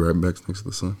because we'll be right back next to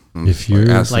the sun. And If just, you're-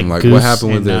 ask them Like like, what Goose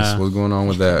happened with and, this? What's going on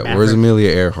with that? Maverick. Where's Amelia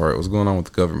Earhart? What's going on with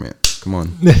the government? Come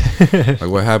on, like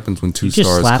what happens when two You just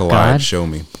stars slap collide? God? Show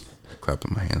me.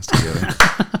 Clapping my hands together.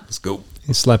 Let's go.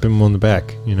 You slap him on the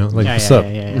back, like, Yeah, what's yeah, up?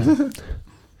 yeah.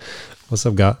 What's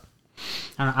up, God?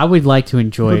 I would like to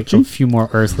enjoy a few more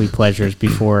earthly pleasures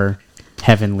before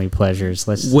heavenly pleasures.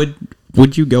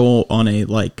 Would you go on a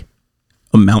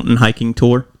mountain hiking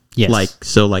tour? Yes.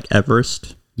 Like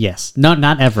Everest? Yes,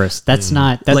 not Everest. That's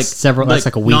not. That's Like- several. That's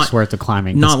like like a week's not- worth of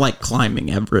climbing. Not like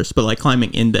climbing Everest, but like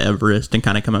climbing into Everest and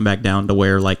kind of coming back down to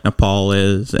where like Nepal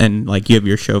is, and like you have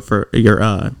your chauffeur, your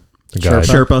The guide.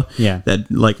 Sherpa, Yeah.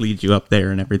 that like leads you up there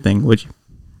and everything. Would you?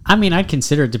 I mean, I'd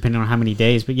consider it depending on how many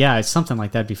days, but yeah, it's something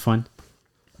like that'd be fun.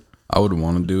 I would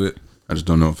want to do it. I just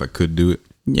don't know if I could do it.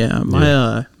 Yeah,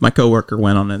 my coworker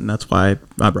went on it, and that's why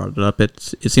I brought it up. It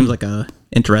seems like a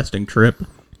interesting trip.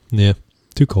 Yeah,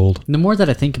 too cold. The more that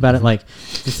I think about it, like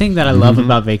the thing that I love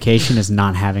about vacation is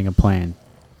not having a plan.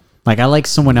 Like I like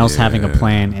someone else having a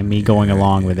plan and me going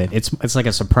along with it. It's like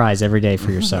a surprise every day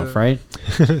for yourself, right?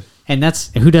 And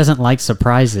that's who doesn't like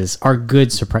surprises or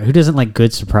good surprise. Who doesn't like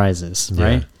good surprises, Yeah,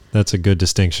 right? that's a good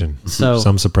distinction. So-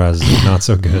 some surprises are not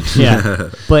so good. Yeah.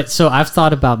 But so I've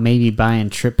thought about maybe buying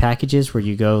trip packages where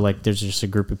you go, like there's just a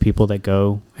group of people that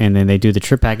go and then they do the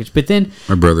trip package. But then,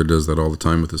 My brother does that all the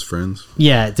time with his friends.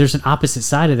 yeah, there's an opposite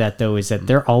side of that though, is that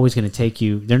they're always going to take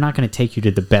you, they're not going to take you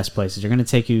to the best places. They're going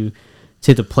to take you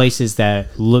to the places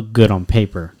that look good on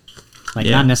paper. Like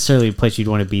Yeah. not necessarily a place you'd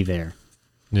want to be there.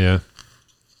 Yeah.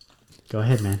 Go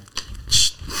ahead, man.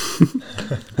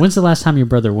 When's the last time your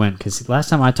brother went? Because last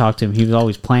time I talked to him, he was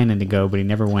always planning to go, but he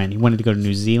never went. He wanted to go to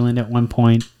New Zealand at one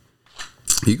point.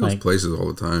 He goes Like- places all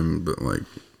the time, but like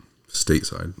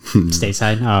stateside.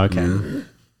 Stateside? Oh, okay.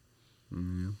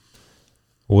 Yeah.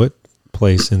 What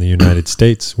place in the United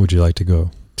States would you like to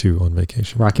go to on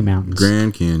vacation? Rocky Mountains.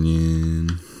 Grand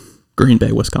Canyon. Green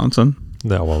Bay, Wisconsin.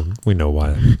 No, well, we know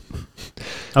why.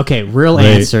 Okay, real Wait.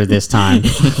 answer this time.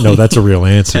 No, that's a real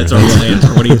answer. That's a real answer.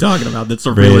 What are you talking about? That's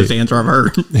the Really? realest answer I've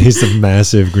heard. He's a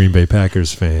massive Green Bay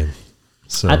Packers fan.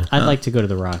 So I'd like to go to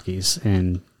the Rockies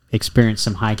and experience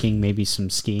some hiking, maybe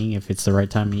some skiing if it's the right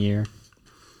time of year.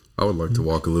 I would like to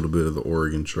walk a little bit of the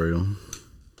Oregon Trail,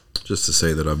 just to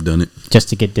say that I've done it. Just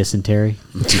to get dysentery.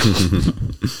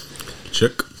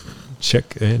 Check.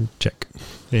 check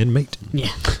and mate. Yeah.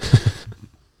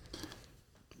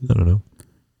 I don't know.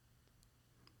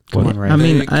 Come What? on, Ray. I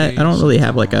mean, I don't really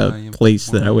have like a place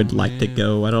that I would like to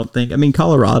go. I don't think. I mean,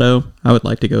 Colorado, I would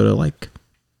like to go to like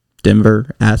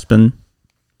Denver, Aspen,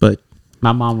 but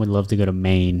My mom would love to go to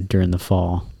Maine during the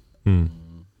fall.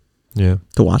 Yeah.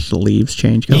 to watch the leaves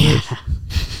change colors.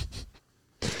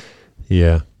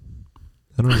 Yeah.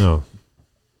 I don't know.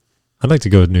 I'd like to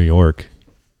go to New York.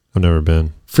 I've never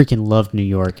been. Freaking loved New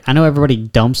York. I know everybody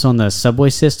dumps on the subway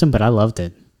system, but I loved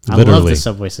it. I love Literally. the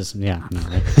subway system. Yeah, I know,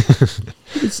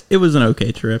 right? It was an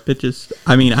okay trip. It just,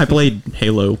 I mean, I played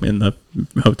Halo in the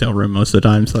hotel room most of the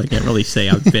time, so I can't really say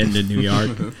I've been to New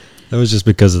York. That was just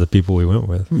because of the people we went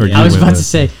with. Or I you was went about with. to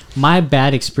say, my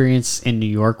bad experience in New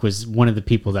York was one of the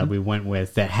people that we went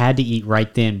with that had to eat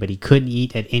right then, but he couldn't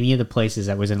eat at any of the places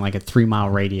that was in like a 3-mile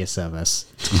radius of us.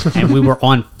 And we were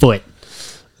on foot.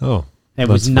 Oh, It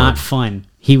was not fun.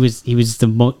 He was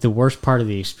the worst part of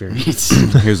the experience.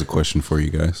 Here's a question for you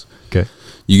guys. Okay.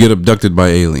 You get abducted by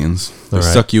aliens. They All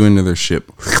right. suck you into their ship.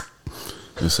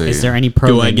 They say, Is there any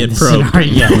probing? I get in this probed?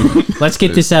 scenario? Yeah. Let's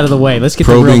get this out of the way. Let's get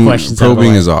the real probing? questions out of the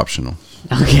Probing way. is optional.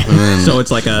 Okay. And then, So it's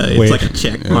like a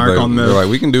check mark they're on the. They're like,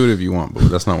 we can do it if you want, but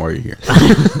that's not why you're here.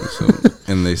 So,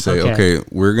 and they say, Okay. okay,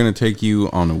 we're gonna take you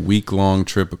on a week-long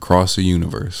trip across the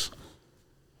universe.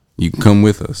 You can come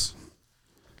with us,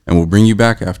 and we'll bring you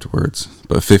back afterwards.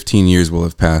 But 15 years will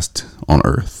have passed on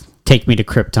Earth. Take me to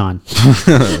Krypton.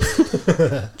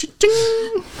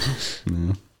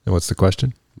 And what's the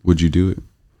question? Would you do it?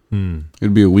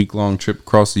 It'd be a week-long trip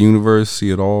across the universe, see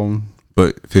it all,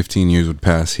 but 15 years would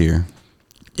pass here.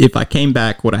 If I came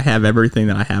back, would I have everything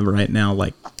that I have right now?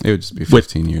 Like, It would just be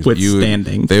 15 years.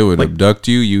 withstanding. They would Like- abduct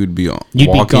you. You would be You'd be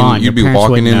walking. gone. Your You'd be parents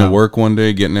walking wouldn't into know. work one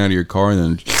day, getting out of your car,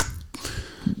 and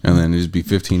then it'd just be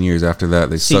 15 years after that.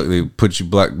 They put you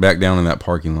back down in that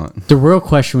parking lot. The real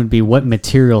question would be, what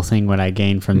material thing would I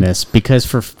gain from this? Because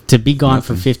to be gone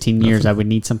for 15 years, I would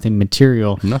need something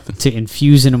material Nothing. to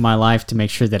infuse into my life to make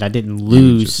sure that I didn't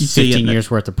lose just- You see 15 it- years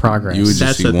worth of progress. You would just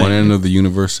That's see the one thing. end of the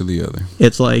universe to the other.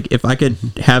 it's like if I could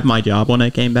have my job when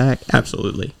I came back,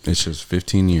 absolutely. It's just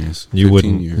 15 years. You 15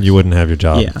 wouldn't. Years. You wouldn't have your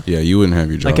job. Yeah. Yeah, you wouldn't have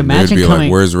your job. Like, imagine They'd be coming-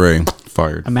 like, "Where's Ray?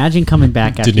 Fired." Imagine coming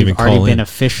back after Didn't even you've already call been in.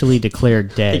 officially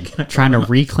declared dead, trying to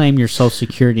reclaim your social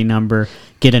security number,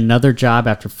 get another job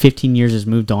after 15 years has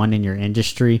moved on in your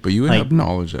industry. But you would Like, have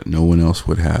knowledge that no one else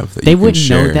would have. That they you can wouldn't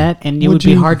know share. that, and it Would would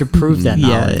be you? hard to prove that Yeah,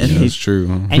 knowledge. and Yeah, that's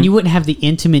true. And you wouldn't have the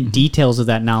intimate details of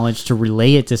that knowledge to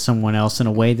relay it to someone else in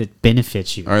a way that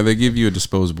benefits you. All right, they give you a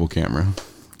disposable camera.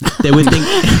 They would think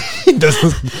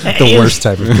The worst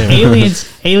type of thing.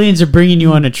 Aliens are bringing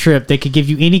you on a trip. They could give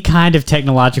you any kind of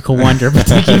technological wonder, but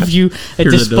they give you a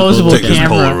Here's a disposable disposable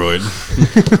camera.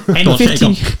 And Don't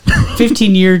shake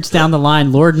 15 years down the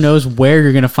line, Lord knows where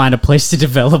you're going to find a place to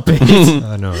develop it.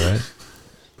 I know, right?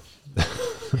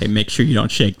 hey, make sure you don't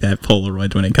shake that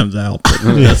Polaroid when it comes out. But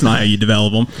that's not how you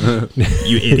develop them.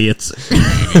 You idiots.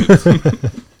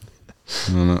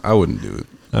 No, I wouldn't do it.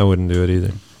 I wouldn't do it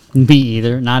either. Me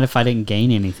either. Not if I didn't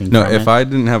gain anything. No, from if it. I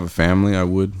didn't have a family, I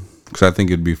would, because I think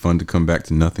it'd be fun to come back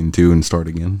to nothing too and start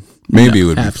again. Maybe No, it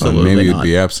would be fun. absolutely Maybe it'd not.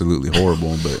 be absolutely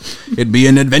horrible, but it'd be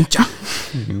an adventure.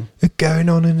 Going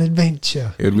on an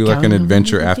adventure. It would be like an Going on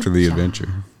adventure an after the adventure.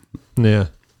 adventure. Yeah.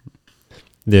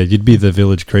 Yeah, you'd be the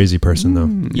village crazy person though.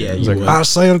 Yeah, It's you like, would. I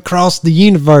sailed across the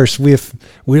universe with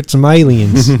some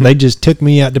aliens. They just took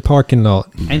me out the parking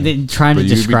lot. and then trying to But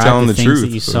you'd be describe telling the the things that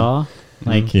truth, you so- saw,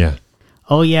 like, Yeah.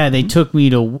 oh yeah, they took me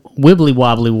to Wibbly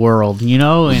Wobbly World, you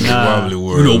know, and Wobbly You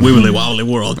world. know, wibbly wobbly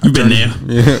world. You've been there.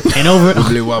 and over.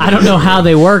 Wibbly wobbly I don't know world. how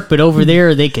they work, but over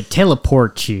there they could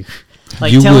teleport you.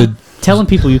 Like You would- telling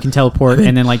people you can teleport,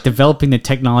 and then like developing the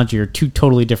technology are two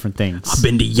totally different things. I've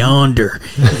been to yonder.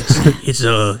 It's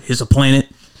a planet.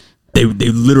 They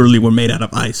literally were made out of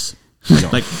ice.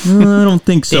 Like, I don't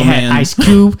think so, They had man. Ice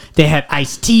Cube, they had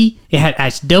Ice T, they had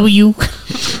Ice W.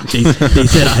 They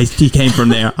said Ice T came from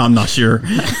there. I'm not sure.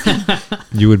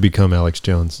 You would become Alex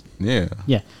Jones. Yeah.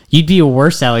 Yeah, you'd be a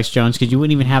worse Alex Jones because you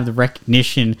wouldn't even have the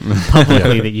recognition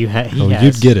publicly that you had. Oh,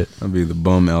 you'd get it. I'd be the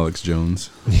bum Alex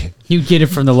Jones. You'd get it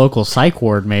from the local psych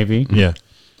ward, maybe. Yeah.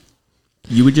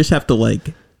 You would just have to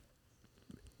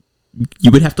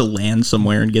you would have to land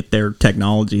somewhere and get their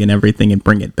technology and everything and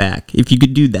bring it back. If you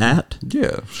could do that,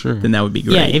 Yeah, sure. then that would be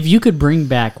great. Yeah, if you could bring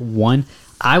back one,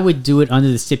 I would do it under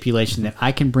the stipulation that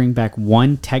I can bring back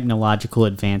one technological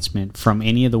advancement from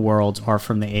any of the worlds or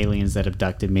from the aliens that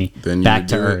abducted me Then you back would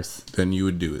to do Earth. It. Then you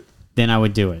would do it. Then I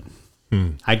would do it.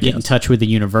 I'd get in touch with a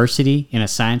university in a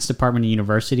science department, a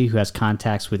university who has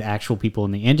contacts with actual people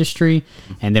in the industry,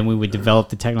 and then we would develop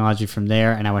the technology from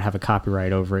there, and I would have a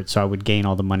copyright over it, so I would gain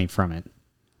all the money from it.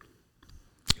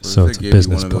 What So if it's they a gave you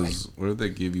business one of play. those- What if they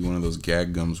give you one of those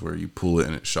gag gums where you pull it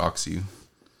and it shocks you?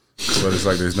 But it's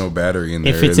like there's no battery in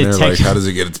there. If it's and a they're tech- like, how does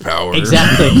it get its power?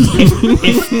 Exactly.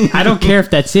 if I don't care if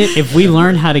that's it. If we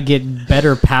learn how to get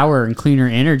better power and cleaner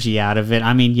energy out of it,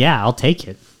 I mean, yeah, I'll take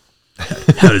it.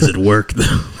 How does it work,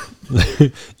 though?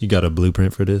 You got a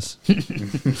blueprint for this?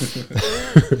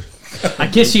 I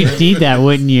guess you'd need that,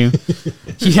 wouldn't you?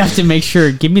 You'd have to make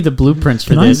sure. Give me the blueprints for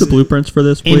Can I have this the blueprints for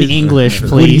this, in please? English,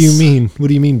 please. What do you mean? What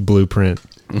do you mean blueprint?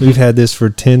 We've had this for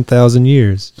 10,000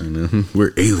 years. And,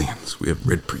 we're aliens. We have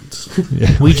red prints.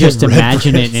 We just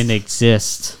imagine it and it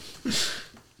exists.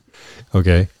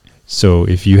 Okay. So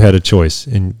if you had a choice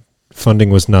and funding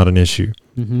was not an issue,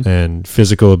 Mm-hmm. and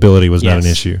physical ability was not an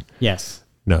Yes. issue. Yes.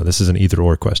 No, this is an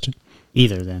either-or question.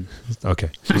 Either then. Okay.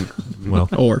 Well,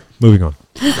 Or moving on.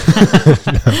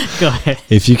 Go ahead.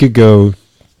 If you could go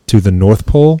to the North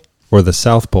Pole or the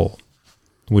South Pole,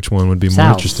 which one would be more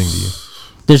South. interesting to you?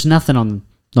 There's nothing on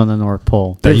the North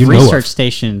Pole. That There's you know of. research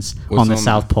stations What's on the on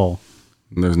South Pole.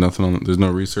 There's nothing on. There's no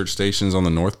research stations on the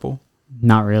North Pole.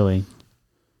 Not really.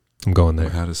 I'm going Well,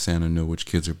 there. how does Santa know which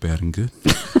kids are bad and good?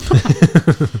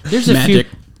 There's a Magic.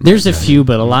 few. There's a few,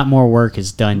 but a lot more work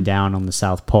is done down on the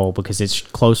South Pole because it's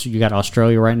closer. You got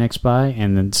Australia right next by,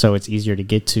 and then so it's easier to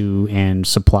get to and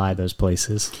supply those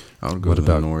places. I would go What to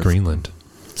about the North. Greenland?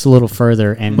 It's a little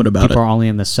further, and What about people it? are only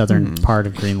in the southern part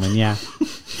of Greenland. Yeah,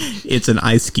 it's an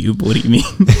ice cube. What do you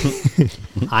mean?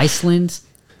 Iceland.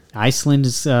 Iceland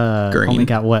is Green. only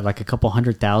got what, like a couple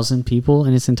 100,000 people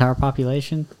in its entire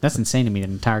population. That's insane to me. The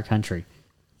entire country.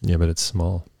 Yeah, but it's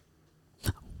small.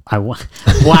 Wow.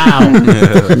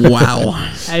 Wow.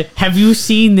 Have you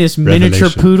seen this miniature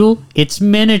Revelation. poodle? It's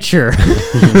miniature.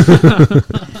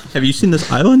 Have you seen this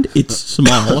island? It's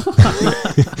small.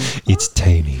 It's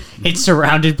tiny. It's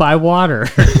surrounded by water.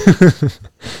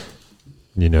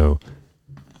 You know,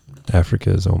 Africa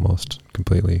is almost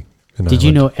completely an Did you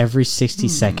island. know every 60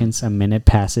 seconds a minute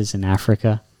passes in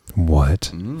Africa?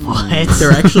 What? What?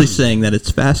 They're actually saying that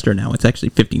it's faster now. It's actually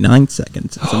 59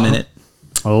 seconds. It's a minute.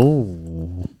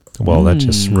 Oh. Well, that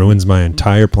just ruins my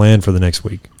entire plan for the next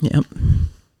week. Yep.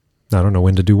 I don't know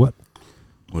when to do what.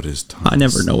 What is time? I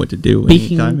never know what to do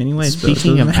Speaking, anytime anyways. so it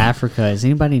speaking doesn't of matter. Africa, does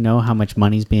anybody know how much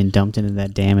money's being dumped into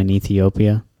that dam in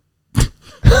Ethiopia?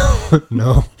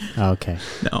 No. Oh, okay.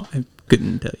 No, I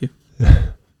couldn't tell you.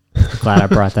 Glad I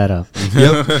brought that up.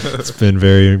 Yep. It's been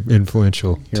very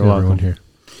influential You're to everyone welcome. here.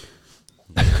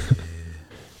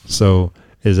 So,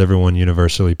 is everyone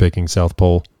universally picking South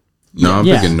Pole? No, I'm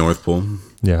Yeah. picking North Pole.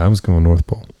 Yeah, I was going North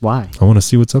Pole. Why? I want to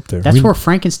see what's up there. That's We- where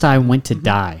Frankenstein went to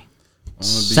die. I wanna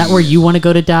Is that where you want to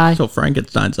go to die? So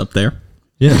Frankenstein's up there.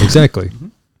 Yeah, exactly.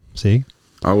 See?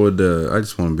 I would. I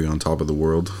just want to be on top of the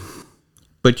world.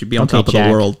 But you'd be on Okay, top of Jack.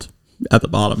 the world at the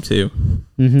bottom, too.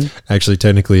 Actually,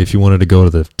 technically, if you wanted to go to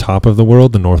the top of the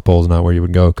world, the North Pole is not where you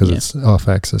would go because Yeah. it's off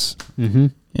axis. Mm-hmm.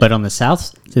 But on the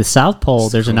South Pole,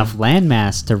 there's enough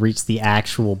landmass to reach the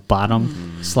actual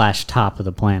bottom / top of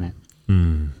the planet.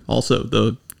 Also,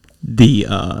 the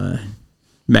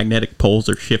magnetic poles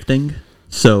are shifting.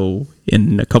 So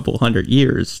in a couple hundred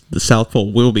years, the South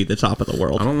Pole will be the top of the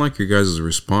world. I don't like your guys'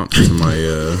 response to my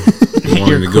wanting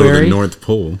Your to go to the query? North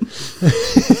Pole.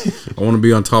 I want to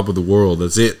be on top of the world.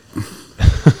 That's it.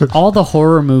 All the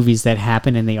horror movies that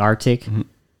happen in the Arctic,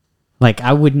 like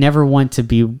I would never want to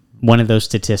be one of those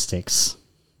statistics.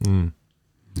 No,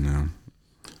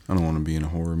 I don't want to be in a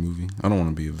horror movie. I don't want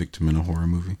to be a victim in a horror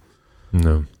movie.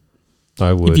 No.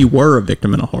 I would. If you were a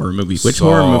victim in a horror movie, which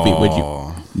horror movie would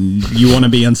you want to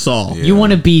be in Saw? Yeah. You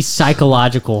want to be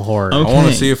psychological horror. Okay. I want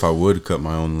to see if I would cut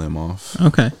my own limb off.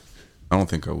 Okay. I don't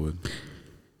think I would.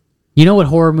 You know what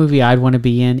horror movie I'd want to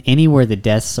be in? Anywhere the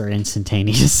deaths are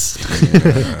instantaneous.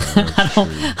 I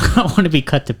don't want to be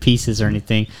cut to pieces or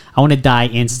anything. I want to die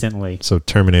instantly. So,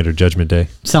 Terminator Judgment Day.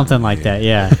 Something like that.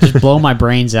 Yeah, just blow my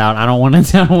brains out. I don't want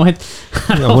to. I don't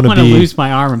wanna want to be- lose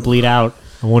my arm and bleed out.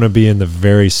 I want to be in the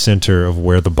very center of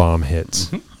where the bomb hits,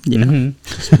 Yeah.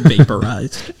 Just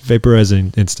vaporized.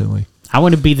 vaporizing instantly. I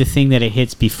want to be the thing that it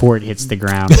hits before it hits the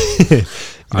ground.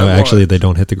 No, actually, they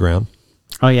don't hit the ground.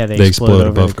 Oh yeah, they Explode over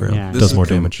above the- ground. Yeah. Does more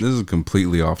damage. This is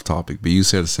completely off topic, but you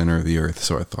said center of the earth,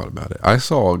 so I thought about it. I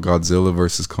saw Godzilla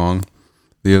versus Kong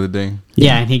the other day.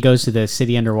 Yeah, and he goes to the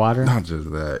city underwater. Not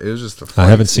just that. It was just the fight I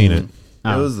haven't seen it.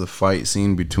 Oh. It was the fight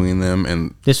scene between them,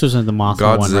 and This was in the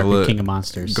Mothra one, right? Godzilla- The King of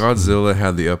Monsters. Godzilla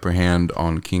had the upper hand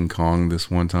on King Kong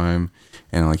this one time,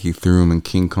 and like he threw him, and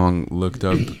King Kong looked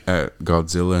up at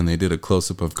Godzilla, and they did a close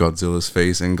up of Godzilla's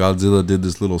face, and Godzilla did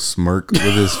this little smirk with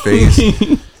his face.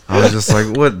 I was just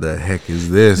like, "What the heck is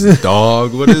this,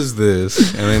 dog? What is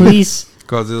this?" And then Please,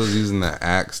 Godzilla's using that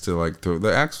axe to like throw.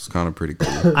 The axe was kind of pretty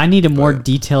cool. I need a more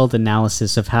detailed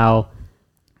analysis of how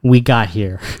we got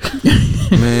here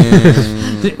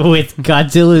Man, with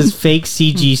Godzilla's fake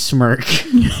CG smirk.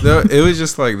 it was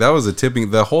just like that was a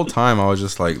tipping. The whole time I was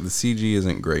just like, the CG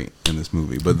isn't great in this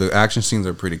movie, but the action scenes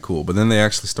are pretty cool. But then they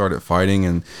actually started fighting,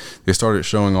 and they started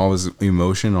showing all this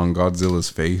emotion on Godzilla's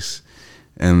face,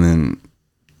 and then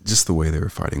just the way they were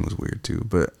fighting was weird too.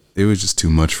 But it was just too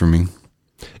much for me.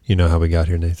 You know how we got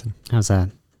here, Nathan? How's that?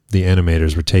 The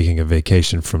animators were taking a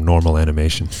vacation from normal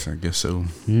animation. I guess so.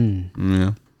 Mm.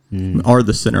 Yeah. Or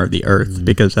the center of the earth,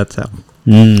 because that's how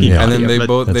Yeah. And then they but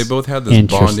both had this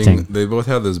Interesting. bonding. They both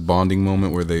had this bonding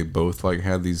moment where they both like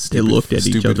had these. Stupid, They looked at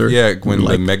each other. Yeah, when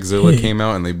like, the Mechzilla came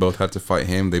out and they both had to fight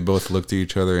him, they both looked at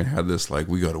each other and had this like,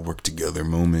 we got to work together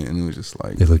moment, and it was just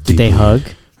like. They look Did they deeply- hug?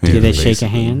 Yeah, Did they shake basically-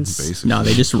 hands? basically. No,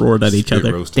 they just roared at each Straight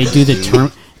other. roasted. They do the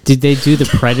term. Did they do the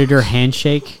Predator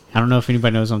handshake? I don't know if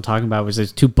anybody knows what I'm talking about. Was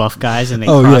there's two buff guys and they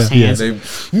Oh, cross yeah, hands?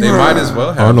 They might as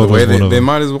well have Arnold the way was one they of them.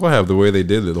 might as well have the way they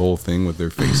did it, the whole thing with their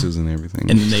faces and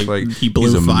everything. And It's he blew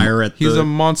he's a- fire at He's the- a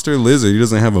monster lizard. He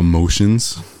doesn't have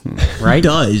emotions. He Right?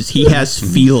 does. He has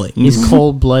feelings. He's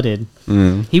cold blooded.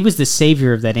 He was the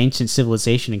savior of that ancient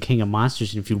civilization and king of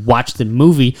monsters. And if you'd watched the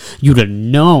movie, you'd have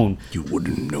known. You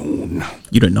wouldn't known.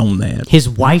 You'd have known that. His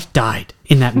wife died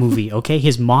in that movie. Okay,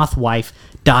 his moth wife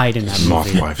died in that movie.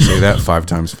 Moth wife. Say that 5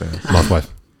 times fast. Moth wife.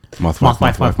 Moth Moth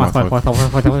wife. wife, moth wife, moth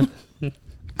wife, moth wife.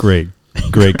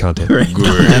 Great content. There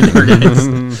it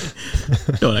is.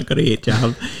 Doing a great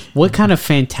job. What kind of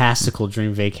fantastical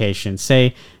dream vacation?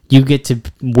 Say you get to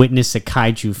witness a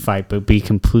kaiju fight, but be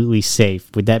completely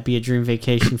safe. Would that be a dream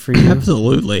vacation for you?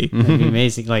 Absolutely. That'd be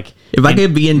amazing. Like If I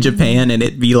could be in Japan and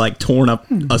it be like torn up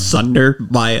asunder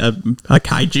by a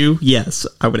kaiju, yes,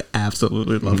 I would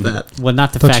absolutely love that. well,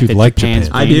 not the Thought fact you'd that like Japan's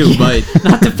Japan. I being- do, but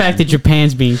not the fact that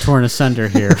Japan's being torn asunder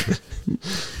here.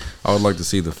 I would like to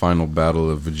see the final battle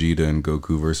of Vegeta and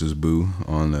Goku versus Boo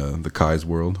on the Kai's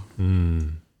world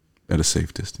at a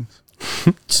safe distance.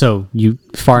 So you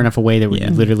far enough away that we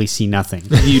Yeah. literally see nothing.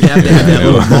 you'd have to have that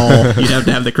little ball. You'd have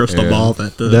to have the crystal ball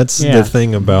that the That's Yeah. the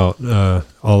thing about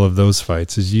all of those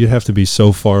fights is you have to be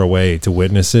so far away to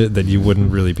witness it that you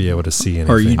wouldn't really be able to see anything.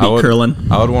 or you'd be curling.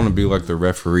 I would want to be like the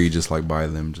referee, just like by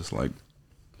them, just like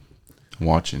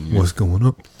watching. You know? What's going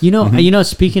up? You know,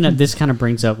 speaking of this, kind of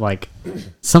brings up like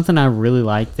something I really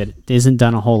like that isn't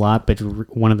done a whole lot, but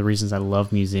one of the reasons I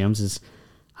love museums is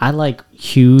I like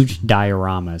huge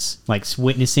dioramas, like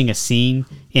witnessing a scene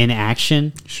in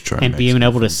action should try and being Mexican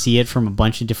able to food. see it from a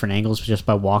bunch of different angles just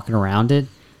by walking around it.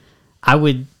 That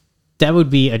would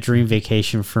be a dream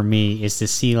vacation for me, is to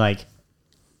see like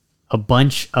a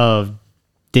bunch of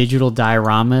digital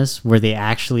dioramas where they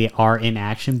actually are in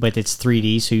action, but it's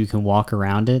 3D, so you can walk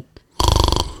around it.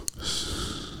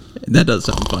 That does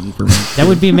sound fun for me. That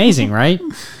would be amazing, right?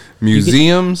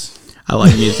 Museums. I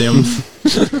like museums.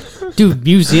 Dude,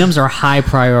 museums are high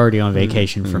priority on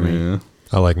vacation for me. Yeah.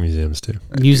 I like museums too.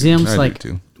 Museums, I do like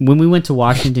too. when we went to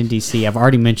Washington, D.C., I've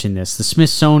already mentioned this. The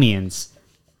Smithsonian's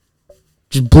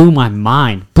just blew my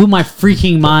mind. Blew my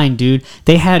freaking mind, dude.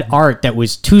 They had art that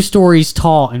was 2 stories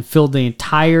tall and filled the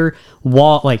entire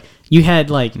wall. Like, you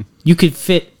could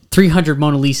fit 300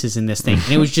 Mona Lisas in this thing.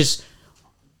 And it was just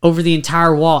over the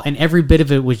entire wall. And every bit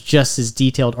of it was just as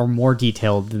detailed or more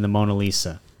detailed than the Mona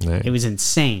Lisa. Right. It was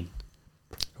insane.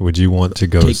 Would you want to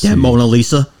go Take see that, Mona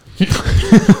Lisa.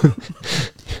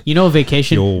 You know, a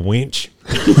vacation... the old winch?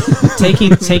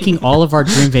 taking all of our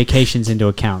dream vacations into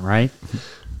account, right?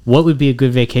 What would be a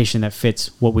good vacation that fits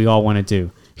what we all want to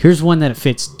do? Here's one that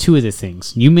fits 2 of the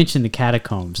things. You mentioned the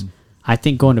catacombs. I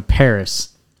think going to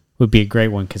Paris would be a great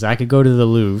one because I could go to the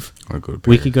Louvre. I'll go to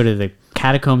We Paris. could go to the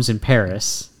catacombs in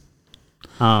Paris.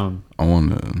 I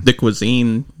want to. The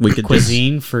cuisine. We could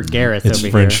Cuisine for Gareth It's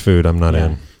over French here. food. I'm not Yeah.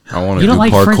 in. I want to You do don't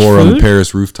like French parkour on the food?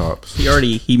 Paris rooftops.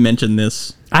 He mentioned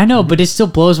this. I know, but it still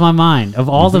blows my mind. Of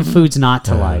all the foods not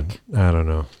to like. I don't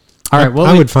know. All right, what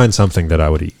I would, would find something that I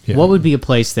would eat. Yeah. what would be a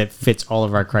place that fits all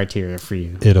of our criteria for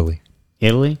you? Italy?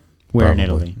 Italy? Where in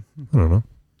Probably. Italy? I don't know.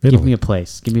 Give Italy. me a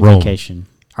place. Give me a Rome. vacation.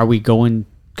 Are we going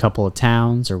a couple of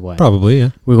towns or what? Probably, yeah.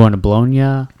 We're going to Bologna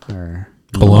or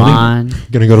Bologna? Milan?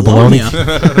 Gonna go to Bologna?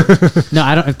 No,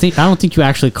 I don't think you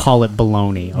actually call it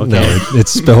Bologna. Okay. No,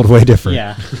 it's spelled way different.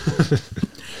 Yeah.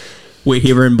 We're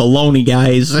here in Bologna,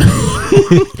 guys.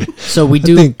 So we I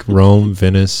do think Rome,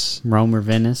 Venice, Rome or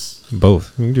Venice.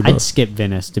 both. We can do I'd both. skip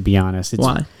Venice, to be honest.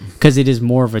 Why? Because it is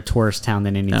more of a tourist town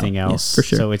than anything yeah, else. for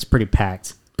sure. So it's pretty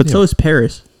packed. But so is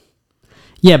Paris.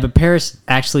 Yeah, but Paris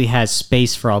actually has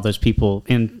space for all those people.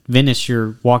 In Venice,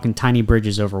 you're walking tiny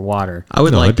bridges over water. I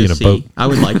would No, like I'd be to in a see. boat. I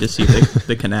would like to see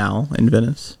the canal in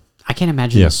Venice. I can't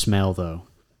imagine Yeah. the smell, though.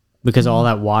 Because all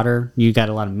that water, you got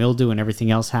a lot of mildew and everything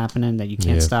else happening that you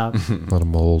can't Yeah. stop. A lot of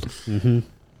mold.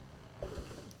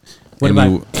 What And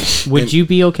about? Would you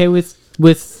be okay with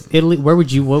Italy? What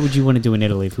would you want to do in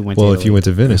Italy if we went to Well, Italy? if you went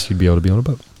to Venice, you'd be able to be on a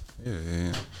boat.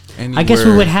 I guess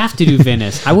we would have to do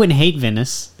Venice. I wouldn't hate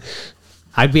Venice.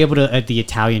 I'd be able to at the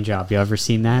Italian Job. You ever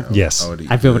seen that? Yes.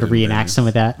 I'd be able to reenact some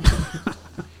of that.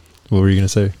 What were you gonna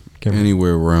say? Cameron?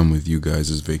 Anywhere where I'm with you guys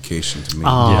is vacation to me.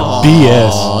 Oh,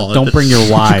 BS. Oh, don't bring your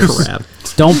wives. Crap.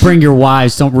 Don't bring your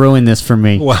wives. Don't ruin this for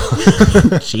me. Wow.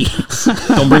 Jeez.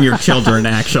 Don't bring your children,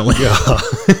 actually.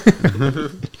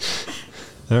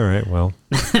 All right. Well,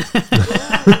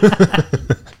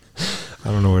 I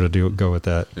don't know where to go with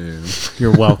that. Yeah.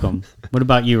 You're welcome. What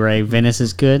about you, Ray? Venice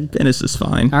is good? Venice is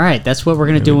fine. All right. That's what we're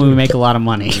going to do when we make a lot of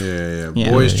money. Yeah.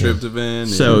 Yeah. Boys trip to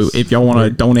Venice. So if y'all want to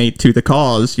donate to the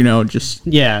cause, just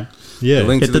Yeah. the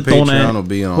link to hit the the donate. Patreon will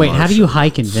be on. Wait, our how do you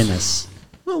hike in Venice?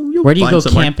 you'll Where do you find go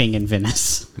somewhere. camping in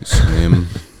Venice? swim.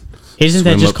 Isn't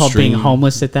that Swim just called being upstream.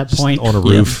 homeless at that point? on a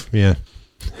roof. Yeah.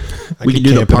 We can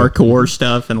do the parkour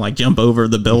stuff and jump over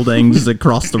the buildings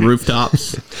across the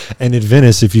rooftops. And in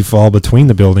Venice, if you fall between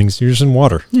the buildings, you're just in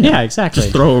water. Yeah, exactly.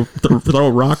 Just throw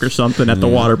a rock or something at the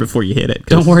water before you hit it.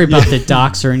 'cause- Don't worry about the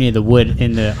docks or any of the wood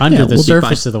in the under Yeah, the we'll be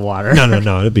surface fine. of the water.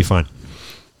 No, it'd be fine.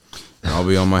 I'll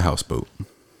be on my houseboat.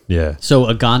 Yeah, So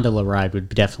a gondola ride would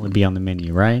definitely be on the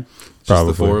menu, right? Just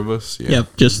probably. the four of us. Yeah.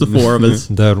 Yep, just the four of us.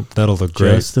 That'll look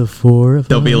great. Just the four of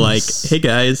They'll be us. like, "Hey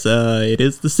guys, it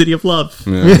is the city of love."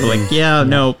 Yeah. We're like, yeah,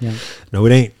 no, Yeah. No,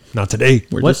 it ain't. Not today.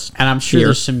 we're What? just And I'm sure here.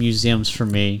 there's some museums for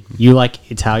me. You like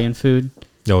Italian food?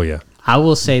 Oh yeah. I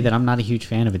will say that I'm not a huge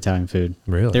fan of Italian food.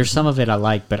 Really? There's some of it I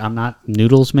like, but I'm not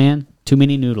noodles, man. Too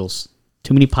many noodles.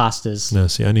 Too many pastas. No,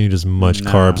 see, I need as much No.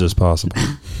 carbs as possible,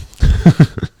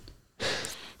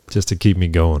 just to keep me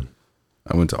going.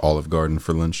 I went to Olive Garden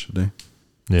for lunch today.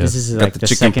 Yeah. This is Got like the the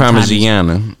chicken second time he's-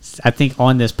 parmigiana. I think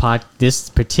on this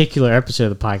particular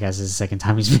episode of the podcast is the second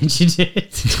time he's mentioned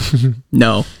it.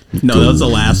 no, that was the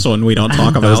last one we don't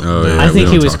talk about. Oh, yeah, I we think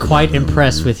don't he was talk quite about that.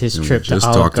 impressed with his We trip to just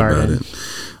Olive talked about Garden.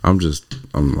 it.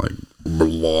 I'm like,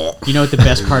 blah. You know what the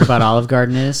best part about Olive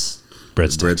Garden is?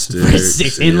 Breadsticks.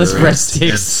 Breadsticks. Endless yeah. breadsticks.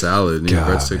 And salad. Yeah, God,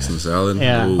 breadsticks and salad.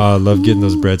 Yeah. Ooh. I love getting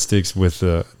those breadsticks with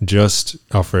just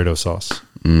Alfredo sauce.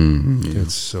 Yeah.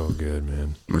 It's so good,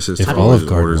 man. My sister If always Olive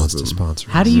Garden orders wants to them.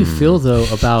 sponsor, How us. do you feel though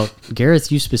about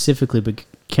Gareth? You specifically, but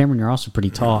Cameron, you're also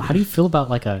pretty tall. How do you feel about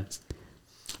like a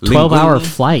 12-hour Linguine?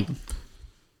 flight?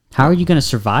 How are you going to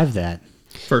survive that?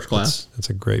 First class, That's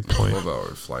a great point.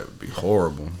 12-hour flight would be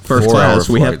horrible. first 4-hour class.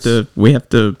 We have flights.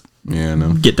 to Yeah,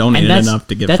 no. get donated enough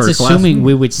to get that's first assuming class.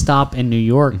 we would stop in New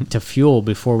York to fuel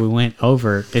before we went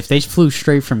over. If they flew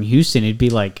straight from Houston, it'd be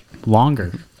like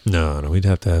longer. No, we'd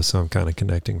have to have some kind of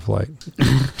connecting flight.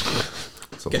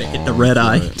 It's a Gotta hit long the red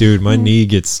eye. flight. Dude, my knee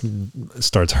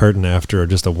starts hurting after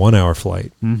just a 1-hour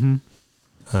flight. Mm-hmm.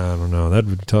 I don't know.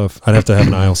 That'd be tough. I'd have to have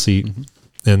an aisle seat,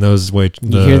 and those wait.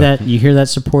 You hear that? You hear that,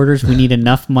 supporters? We need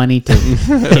enough money to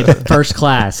get first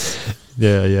class.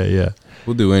 Yeah.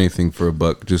 We'll do anything for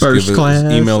 $1. Just First give class.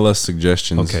 email us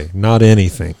suggestions. Okay, not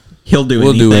anything. He'll do.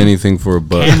 We'll do anything. anything for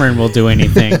 $1. Cameron will do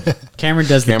anything. Cameron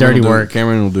does the dirty work.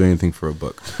 Cameron will do anything for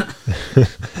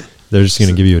 $1. They're just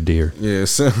gonna give you a deer. Yeah,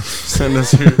 send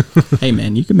us your, Hey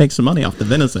man, you can make some money off the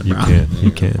venison, You bro. can.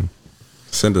 You can.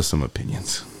 send us some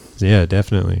opinions. Yeah,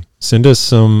 definitely. Send us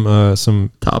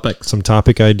some Topics.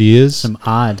 topic ideas. Some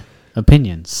odd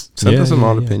opinions. Send Yeah, us some yeah,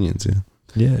 odd yeah. opinions, yeah.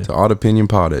 Yeah. To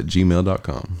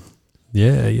oddopinionpod@gmail.com.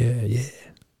 Yeah.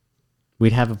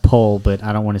 We'd have a poll, but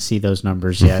I don't want to see those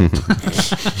numbers yet.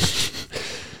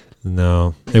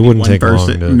 No, it wouldn't take long.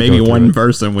 To maybe go through one it.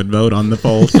 person would vote on the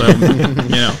poll. So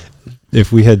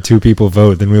If we had 2 people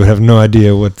vote, then we would have no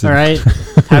idea what to. All right.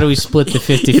 How do we split the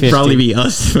 50-50? it'd probably be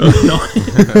us. voting on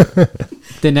it.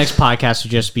 The next podcast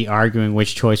would just be arguing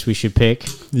which choice we should pick.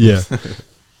 Yeah.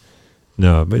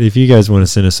 No, but if you guys want to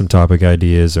send us some topic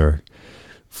ideas or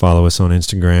follow us on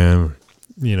Instagram,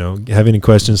 have any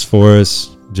questions for us,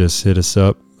 just hit us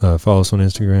up. Follow us on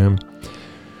Instagram.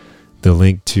 The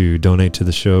link to donate to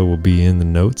the show will be in the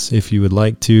notes if you would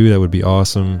like to. That would be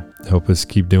awesome. Help us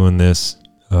keep doing this.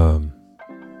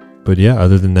 But yeah,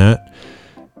 other than that,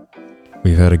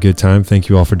 we've had a good time. Thank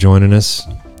you all for joining us,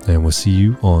 and we'll see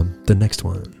you on the next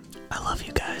one. I love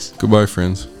you guys. Goodbye,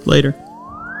 friends. Later.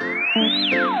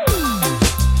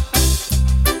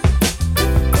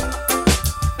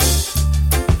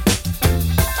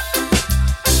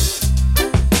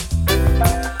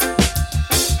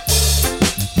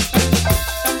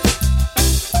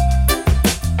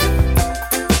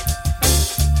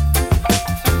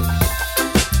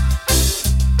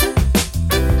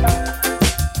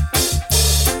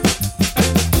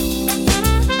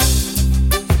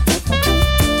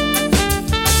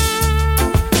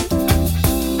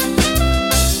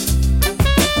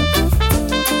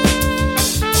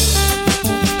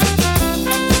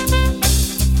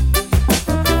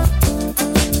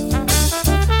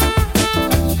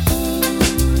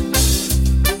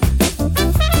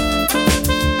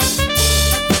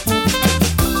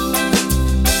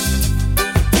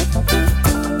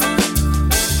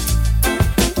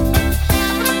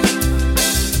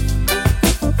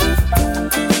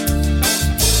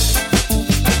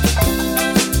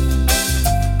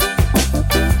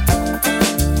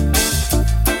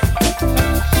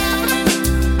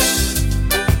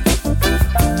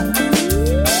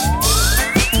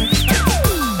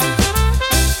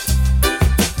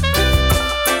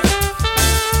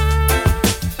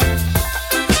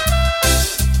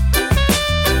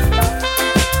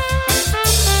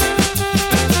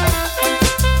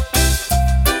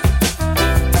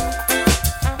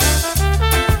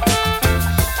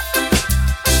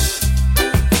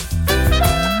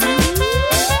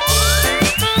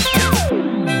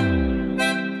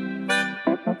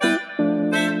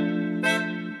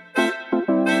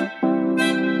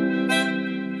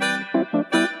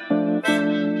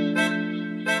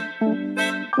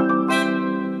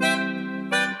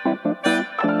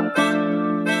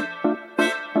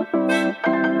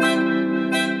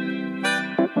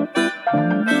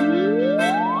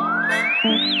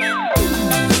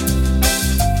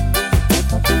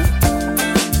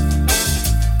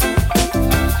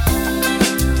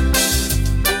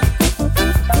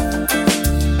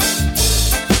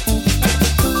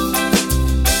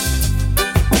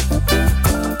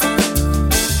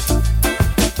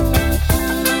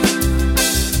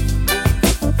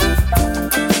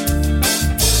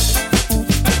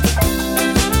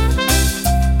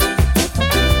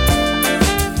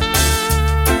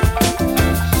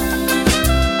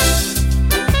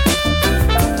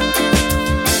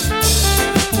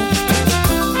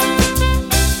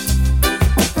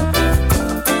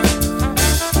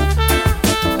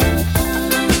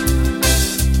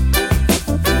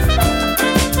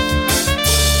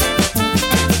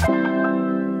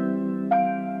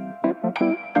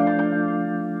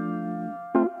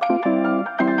 Bye.